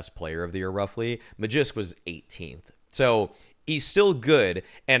 36th best player of the year, roughly. Magisk was 18th. So he's still good,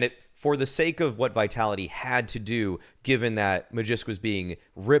 and for the sake of what Vitality had to do, given that Magisk was being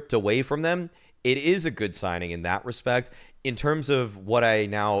ripped away from them, it is a good signing in that respect. In terms of what I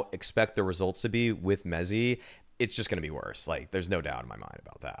now expect the results to be with Mezi, it's just going to be worse. Like, there's no doubt in my mind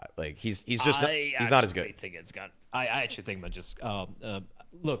about that. Like, he's just not as good. I actually think Magisk.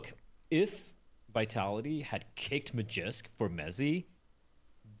 Look, if Vitality had kicked Magisk for Magisk,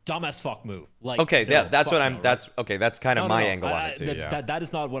 dumb as fuck move. Like, okay, no, that's what I'm. no, that's right? okay. That's kind of my angle on it too. That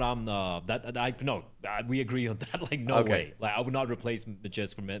is not what I'm. We agree on that. Like, no way. Like, I would not replace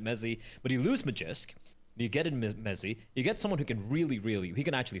Magisk for Mezi. But you lose Magisk, you get in Mezi, you get someone who can he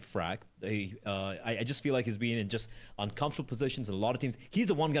can actually frag. I just feel like he's being in just uncomfortable positions in a lot of teams. He's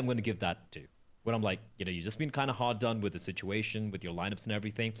the one guy I'm going to give that to. When I'm like, you know, you've just been kind of hard done with the situation, with your lineups and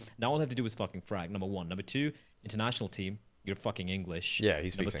everything. Now all I have to do is fucking frag. Number 1. Number 2, international team. You're fucking English. Yeah, he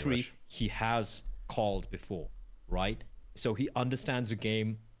speaks Number 3, English. he has called before, right? So he understands the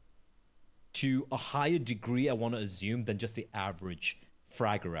game to a higher degree, I want to assume, than just the average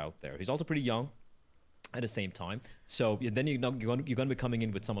fragger out there. He's also pretty young at the same time. So then you're going to be coming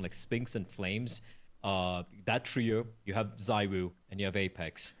in with someone like Spinks and Flames. That trio, you have Zywoo and you have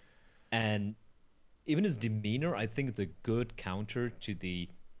Apex. And even his demeanor, I think, is a good counter to the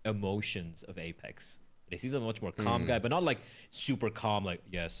emotions of Apex. He's a much more calm guy, but not like super calm, like,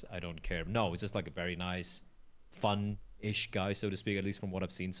 yes, I don't care. No, he's just like a very nice, fun-ish guy, so to speak, at least from what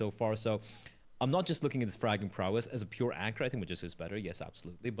I've seen so far. So I'm not just looking at his fragging prowess as a pure anchor. I think Magus is better, yes,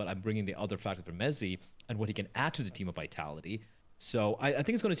 absolutely. But I'm bringing the other factors for Mezzi and what he can add to the team of Vitality. So I think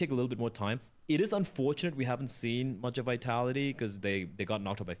it's going to take a little bit more time. It is unfortunate we haven't seen much of Vitality because they got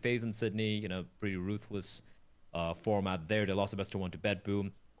knocked out by FaZe in Sydney, you know, pretty ruthless format there. They lost the best of 1 to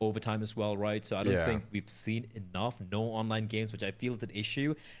Bedboom. Overtime as well, right? So I don't think we've seen enough no online games, which I feel is an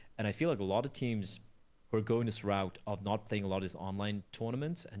issue. And I feel like a lot of teams who are going this route of not playing a lot of these online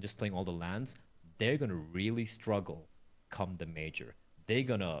tournaments and just playing all the LANs, they're going to really struggle come the major. They're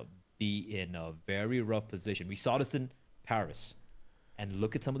going to be in a very rough position. We saw this in Paris. And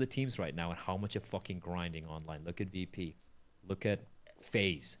look at some of the teams right now and how much they're fucking grinding online. Look at VP. Look at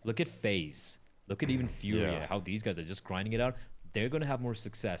FaZe. Look at FaZe. Look at even Furia, how these guys are just grinding it out. They're going to have more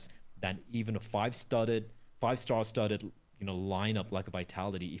success than even a 5-star studded, you know, lineup like a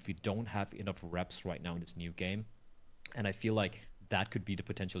Vitality if you don't have enough reps right now in this new game. And I feel like that could be the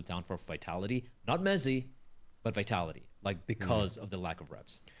potential downfall for Vitality. Not Mezzi, but Vitality. Like, because of the lack of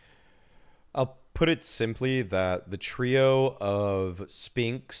reps. I'll put it simply that the trio of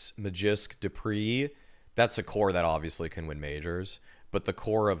Spinks, Magisk, Dupree, that's a core that obviously can win majors. But the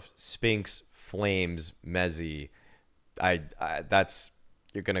core of Spinks, Flames, Mezzi, that's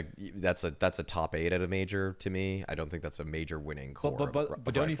a top 8 at a major to me. I don't think that's a major winning core.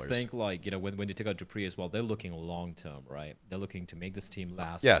 But don't you think, like, you know, when they take out Dupree as well, they're looking long term, right? They're looking to make this team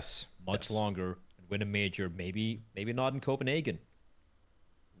last much longer and win a major. Maybe not in Copenhagen.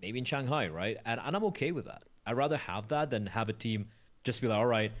 Maybe in Shanghai, right? And I'm okay with that. I'd rather have that than have a team just be like, all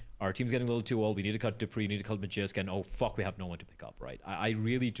right, our team's getting a little too old. We need to cut Dupree, we need to cut Magisk, and oh, fuck, we have no one to pick up, right? I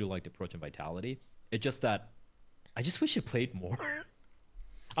really do like the approach in Vitality. It's just that I just wish it played more.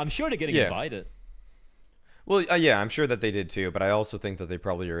 I'm sure they're getting invited. Well, yeah, I'm sure that they did too, but I also think that they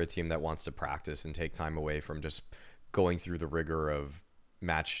probably are a team that wants to practice and take time away from just going through the rigor of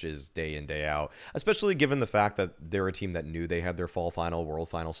matches day in, day out, especially given the fact that they're a team that knew they had their fall final, world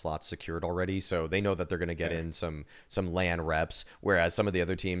final slots secured already, so they know that they're going to get in some LAN reps, whereas some of the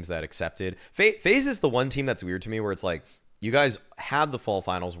other teams that accepted... FaZe is the one team that's weird to me, where it's like, you guys had the fall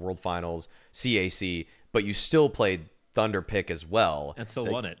finals, world finals, CAC, but you still played Thunder Pick as well. And still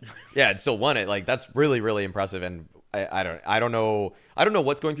won it. Yeah, and still won it. Like, that's really, really impressive, and I don't know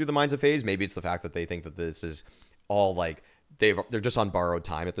what's going through the minds of FaZe. Maybe it's the fact that they think that this is all, like, they're just on borrowed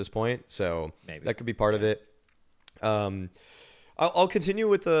time at this point, so maybe that could be part of it. I'll continue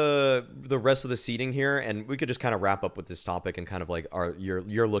with the rest of the seeding here, and we could just kind of wrap up with this topic and kind of like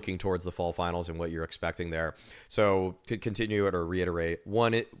you're looking towards the fall finals and what you're expecting there. So to continue it or reiterate,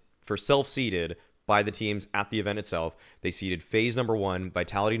 for self-seeded by the teams at the event itself, they seeded FaZe number 1,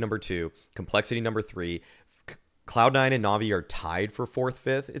 Vitality number 2, Complexity number 3. Cloud9 and Na'Vi are tied for 4th,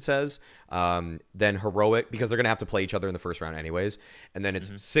 5th, it says. Then Heroic, because they're going to have to play each other in the first round anyways. And then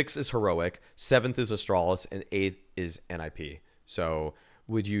it's 6th is Heroic, 7th is Astralis, and 8th is NIP. So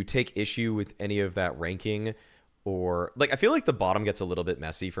would you take issue with any of that ranking? Or, like, I feel like the bottom gets a little bit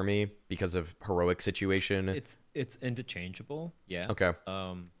messy for me because of Heroic situation. It's interchangeable, yeah. Okay.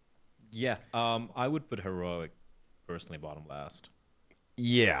 I would put Heroic personally bottom last.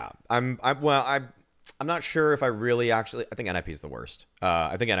 Yeah. I'm not sure if I really actually... I think NIP is the worst.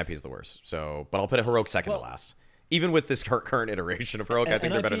 I think NIP is the worst. So, but I'll put Heroic second to last. Even with this current iteration of Heroic, I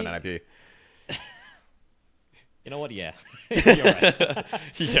think they're better than NIP. You know what? Yeah. You're right.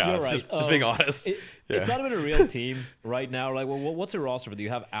 Yeah, right. Just being honest. It's not even a real team right now. Like, well, what's your roster? Do you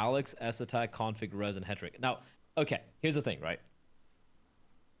have Alex, S-Attack, Config, Rez, and Hetrick? Now, okay, here's the thing, right?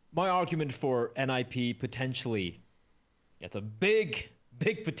 My argument for NIP potentially... It's a big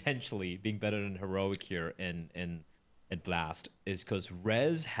potentially being better than Heroic here in Blast is because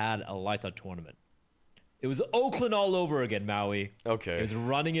Rez had a lights out tournament. It was Oakland all over again, Maui. Okay. He was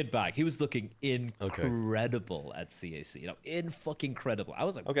running it back. He was looking incredible at CAC. You know, fucking credible. I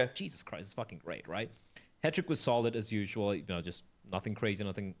was like, okay, Jesus Christ, it's fucking great, right? Hetrick was solid as usual. You know, just nothing crazy,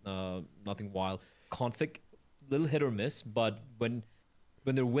 nothing wild. Config, little hit or miss, but when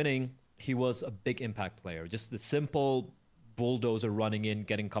they're winning, he was a big impact player. Just the simple bulldozer running in,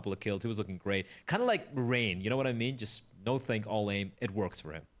 getting a couple of kills. He was looking great. Kind of like Rain, you know what I mean? Just no think, all aim. It works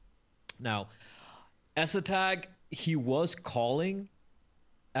for him. Now, S-Attack, he was calling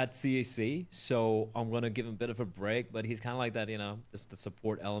at CAC, so I'm gonna give him a bit of a break. But he's kind of like that, just the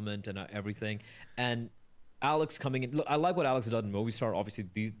support element and everything. And Alex coming in, look, I like what Alex did in Movistar.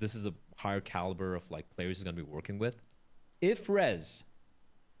 Obviously, this is a higher caliber of like players he's gonna be working with. If Brehze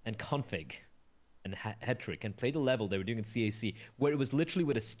and Config and Hetrick can play the level they were doing in CAC, where it was literally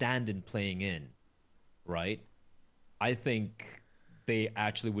with a stand-in playing in, right? I think they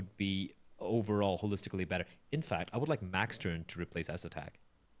actually would be overall holistically better. In fact, I would like Maxturn to replace S-Attack.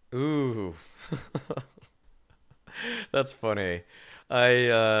 Ooh. That's funny.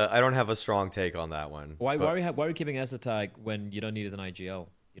 I don't have a strong take on that one. Why are you keeping S-Attack when you don't need it as an IGL?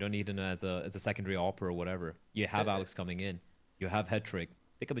 You don't need him as a secondary opera or whatever. You have Alex coming in. You have Hetrick.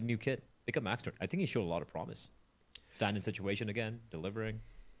 Pick up a new kid. Pick up Maxturn. I think he showed a lot of promise. Stand in situation again, delivering.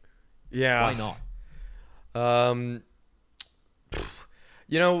 Yeah. Why not?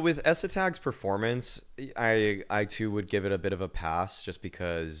 With S-Attack's performance, I too would give it a bit of a pass just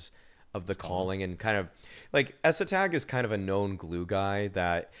because of the calling and kind of like S-Attack is kind of a known glue guy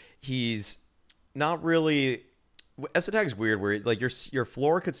that he's not really. S-Attack's weird where like your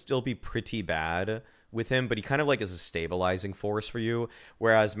floor could still be pretty bad with him, but he kind of like is a stabilizing force for you.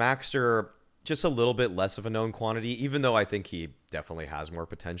 Whereas Maxter, just a little bit less of a known quantity, even though I think he definitely has more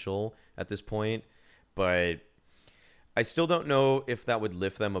potential at this point. But I still don't know if that would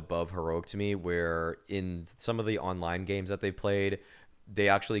lift them above Heroic to me, where in some of the online games that they played, they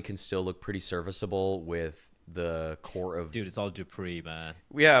actually can still look pretty serviceable with the core of... Dude, it's all Dupree, man.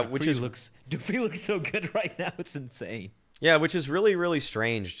 Yeah, Dupree looks so good right now. It's insane. Yeah, which is really, really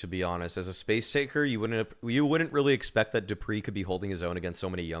strange, to be honest. As a space taker, you wouldn't really expect that Dupree could be holding his own against so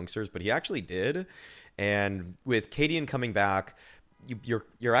many youngsters, but he actually did. And with Cadian coming back,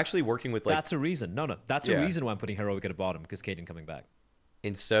 you're actually working with like... That's a reason. No. That's a reason why I'm putting Heroic at the bottom, because Cadian coming back.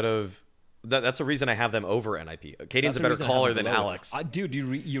 Instead of... That's a reason I have them over NIP. Cadian's a better caller than Alex. Dude,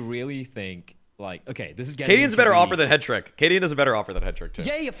 you really think... Like, okay, this is getting... Cadian's a better opera than Hetrick. Cadian is a better opera than Hetrick, too.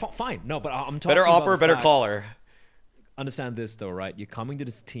 Yeah, fine. No, but I'm talking better about opera, better caller. Understand this, though, right? You're coming to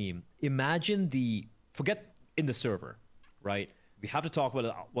this team. Imagine forget in the server, right? We have to talk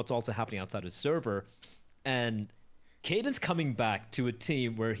about what's also happening outside of the server. And Caden's coming back to a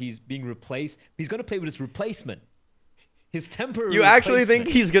team where he's being replaced. He's going to play with his replacement. His temporary You actually think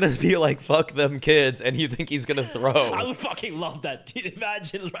he's going to be like, fuck them kids, and you think he's going to throw. I would fucking love that. Dude,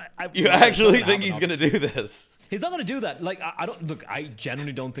 imagine. You actually think he's going to do this. He's not going to do that. Like, I don't... Look, I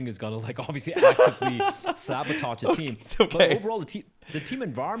genuinely don't think he's going to, like, obviously actively sabotage the team. It's okay. But overall, the team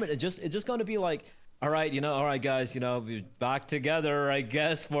environment, it's just going to be like, all right, guys, we're back together, I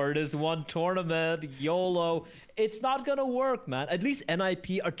guess, for this one tournament, YOLO. It's not going to work, man. At least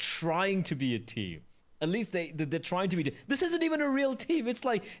NIP are trying to be a team. At least they're trying to be... This isn't even a real team. It's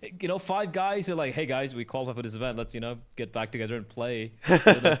like, 5 guys who are like, hey, guys, we qualified for this event. Let's, get back together and play.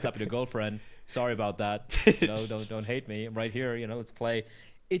 Let's step your girlfriend. Sorry about that. Don't hate me. I'm right here. Let's play.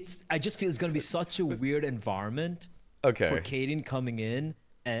 I just feel it's going to be such a weird environment for Cadian coming in.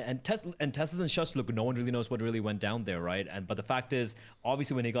 And Teslas and Shush, look, no one really knows what really went down there, right? But the fact is,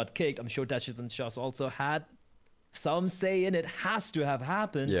 obviously, when he got kicked, I'm sure Teslas and Shush also had some say in it. Has to have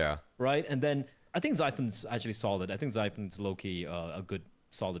happened. Yeah. Right? And then... I think Zyphon's actually solid. I think Zyphon's low-key a good,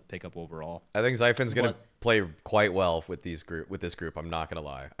 solid pickup overall. I think Zyphon's going to play quite well with this group. I'm not going to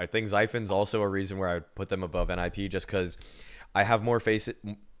lie. I think Zyphon's also a reason where I would put them above NIP just because I have more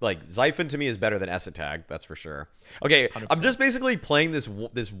like, Zyphon to me is better than S-Attack, that's for sure. Okay, 100%. I'm just basically playing this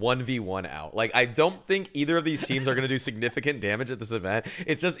 1v1 out. Like, I don't think either of these teams are going to do significant damage at this event.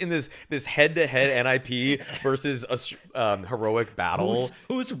 It's just in this head-to-head NIP versus a heroic battle.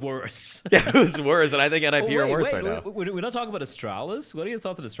 Who's worse? Yeah, who's worse? And I think NIP are worse right now. We're not talking about Astralis? What are your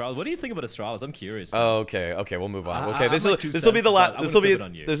thoughts on Astralis? What do you think about Astralis? I'm curious. Oh, okay, we'll move on. Okay, this will be the last. This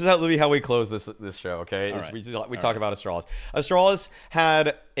will be how we close this show. Okay, right. we talk about Astralis. Astralis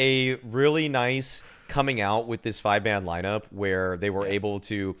had a really nice coming out with this 5-man lineup where they were able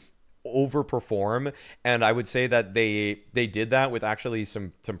to overperform, and I would say that they did that with actually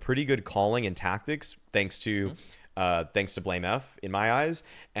some pretty good calling and tactics thanks to Blame F in my eyes.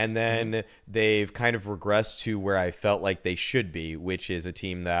 And then they've kind of regressed to where I felt like they should be, which is a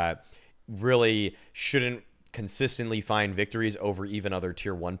team that really shouldn't consistently find victories over even other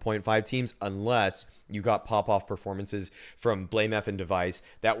tier 1.5 teams unless you got pop-off performances from Blame F and Device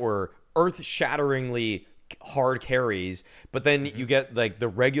that were earth-shatteringly hard carries, but then you get like the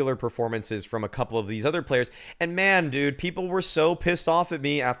regular performances from a couple of these other players. And man, dude, people were so pissed off at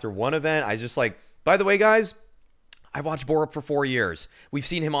me after one event. I just like, by the way, guys, I've watched Borup for 4 years. We've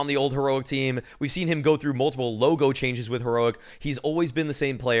seen him on the old Heroic team. We've seen him go through multiple logo changes with Heroic. He's always been the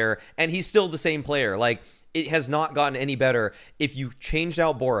same player, and he's still the same player. Like, it has not gotten any better. If you changed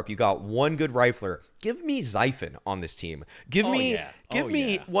out Borup, you got one good rifler. Give me Xiphon on this team. Give me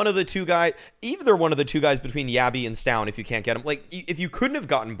one of the two guys, either one of the two guys between Yabby and Stown if you can't get them. Like, if you couldn't have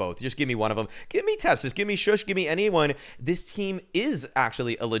gotten both, just give me one of them. Give me Tessus, give me Shush, give me anyone. This team is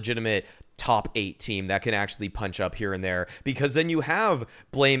actually a legitimate top 8 team that can actually punch up here and there, because then you have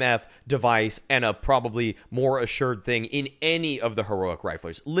Blame F, Device, and a probably more assured thing in any of the heroic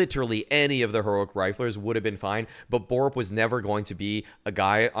riflers. Literally any of the heroic riflers would have been fine, but Borup was never going to be a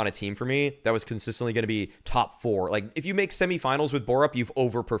guy on a team for me that was consistently going to be top 4. Like, if you make semifinals with Borup, you've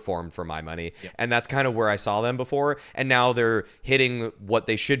overperformed for my money. Yep. And that's kind of where I saw them before, and now they're hitting what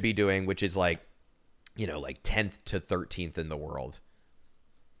they should be doing, which is like, you know, like 10th to 13th in the world.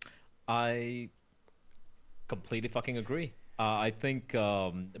 I completely fucking agree. I think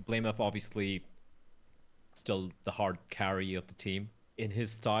Blame F obviously still the hard carry of the team. In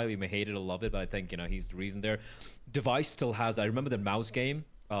his style, you may hate it or love it, but I think, you know, he's the reason there. Device still has... I remember the Mouz game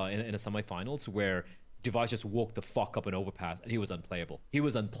in the semifinals where Device just woke the fuck up and overpass, and he was unplayable. He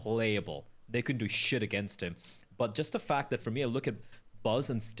was unplayable. They couldn't do shit against him. But just the fact that, for me, I look at Buzz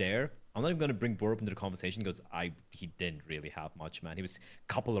and Stare... I'm not even going to bring Borup into the conversation because he didn't really have much, man. He was a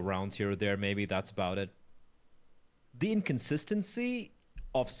couple of rounds here or there, maybe. That's about it. The inconsistency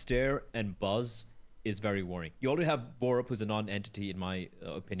of Stare and Buzz is very worrying. You already have Borup, who's a non-entity, in my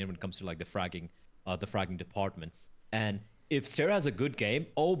opinion, when it comes to like the fragging department. And if Stare has a good game,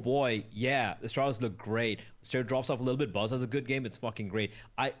 oh boy, yeah, the stars look great. Stare drops off a little bit, Buzz has a good game, it's fucking great.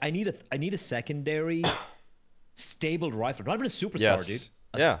 I need a secondary, stable rifler, not even a superstar, dude.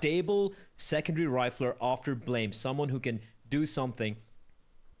 A stable secondary rifler after Blame, someone who can do something.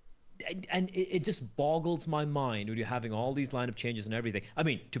 And it just boggles my mind when you're having all these lineup changes and everything. I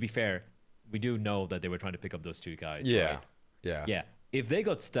mean, to be fair, we do know that they were trying to pick up those two guys. Yeah, right? yeah. If they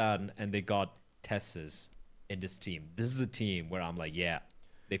got Stan and they got Tessus in this team, this is a team where I'm like, yeah,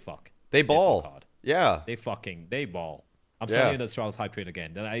 they fuck. They ball. Yeah. They ball. I'm starting the Strauss hype train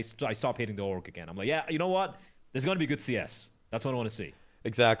again. Then I stop hating the org again. I'm like, yeah, you know what? There's going to be good CS. That's what I want to see.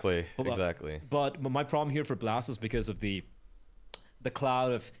 Exactly. But my problem here for Blast is because of the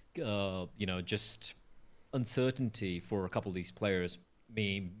cloud of you know, just uncertainty for a couple of these players.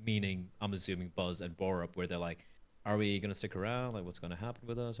 Meaning, I'm assuming Buzz and Borup, where they're like, are we gonna stick around? Like, what's gonna happen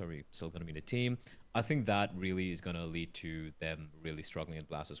with us? Are we still gonna be in a team? I think that really is gonna lead to them really struggling at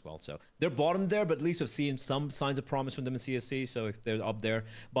Blast as well. So they're bottom there, but at least we've seen some signs of promise from them in CSC. So they're up there,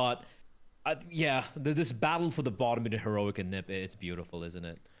 but. Yeah, this battle for the bottom in Heroic and Nip, it's beautiful, isn't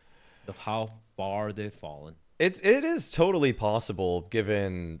it? How far they've fallen. It is totally possible,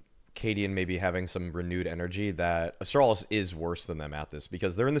 given Cadian maybe having some renewed energy, that Astralis is worse than them at this,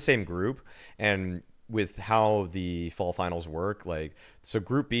 because they're in the same group, and with how the fall finals work, like, so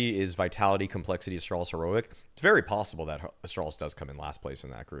Group B is Vitality, Complexity, Astralis, Heroic. It's very possible that Astralis does come in last place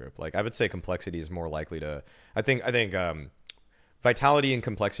in that group. Like, I would say Complexity is more likely to... I think Vitality and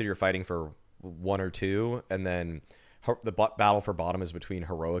Complexity are fighting for 1 or 2, and then the battle for bottom is between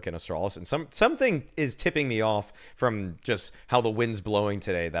Heroic and Astralis. And something is tipping me off from just how the wind's blowing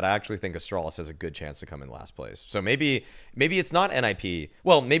today that I actually think Astralis has a good chance to come in last place. So maybe it's not NIP.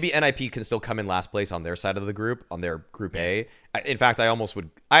 Well, maybe NIP can still come in last place on their side of the group, on their Group A. In fact, I almost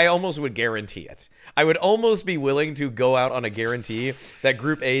would guarantee it. I would almost be willing to go out on a guarantee that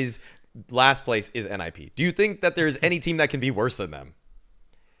Group A's last place is NIP. Do you think that there's any team that can be worse than them?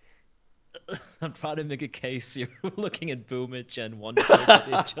 I'm trying to make a case. You're looking at Boomich and wondering,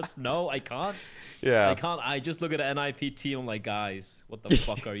 just no, I can't. Yeah. I can't. I just look at an NIP team. I'm like, guys, what the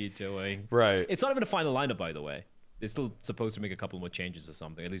fuck are you doing? Right. It's not even a final lineup, by the way. They're still supposed to make a couple more changes or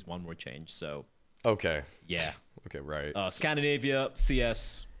something. At least one more change. So. Okay. Yeah. Okay. Right. Scandinavia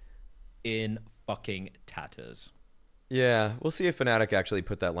CS in fucking tatters. Yeah, we'll see if Fnatic actually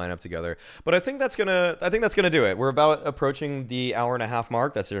put that lineup together. But I think that's gonna do it. We're about approaching the hour-and-a-half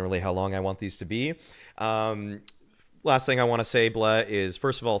mark. That's generally how long I want these to be. Last thing I want to say, Bleh, is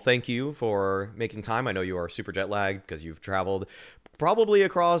first of all, thank you for making time. I know you are super jet lagged because you've traveled probably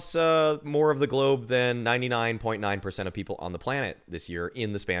across more of the globe than 99.9% of people on the planet this year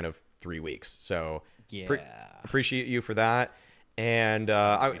in the span of 3 weeks. So yeah, appreciate you for that. And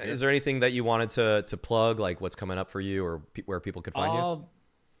is there anything that you wanted to plug, like what's coming up for you or where people could find you?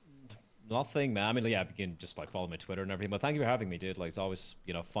 Nothing, man. I mean, yeah, you can just like follow my Twitter and everything. But thank you for having me, dude. Like, it's always,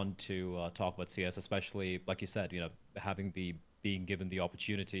 you know, fun to talk about CS, especially like you said, you know, being given the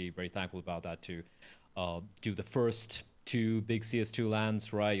opportunity. Very thankful about that to do the first 2 big CS2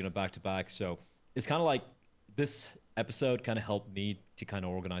 lands, right? You know, back to back. So it's kind of like this episode kind of helped me to kind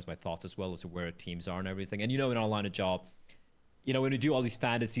of organize my thoughts as well as to where teams are and everything. And you know, in our line of job, you know, when we do all these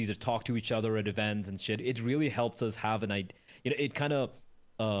fantasies or talk to each other at events and shit, it really helps us have an idea. You know, it kind of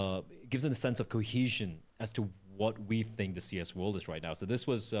gives us a sense of cohesion as to what we think the CS world is right now. So this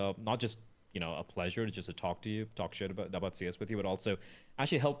was not just, you know, a pleasure to just to talk to you, talk shit about CS with you, but also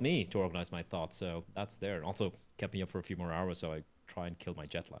actually helped me to organize my thoughts. So that's there. And also kept me up for a few more hours, so I try and kill my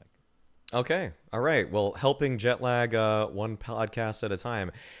jet lag. Okay. All right. Well, helping jet lag one podcast at a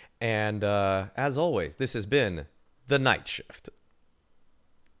time. And as always, this has been the night shift.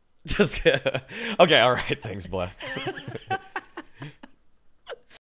 Just okay. All right. Thanks, Bleh.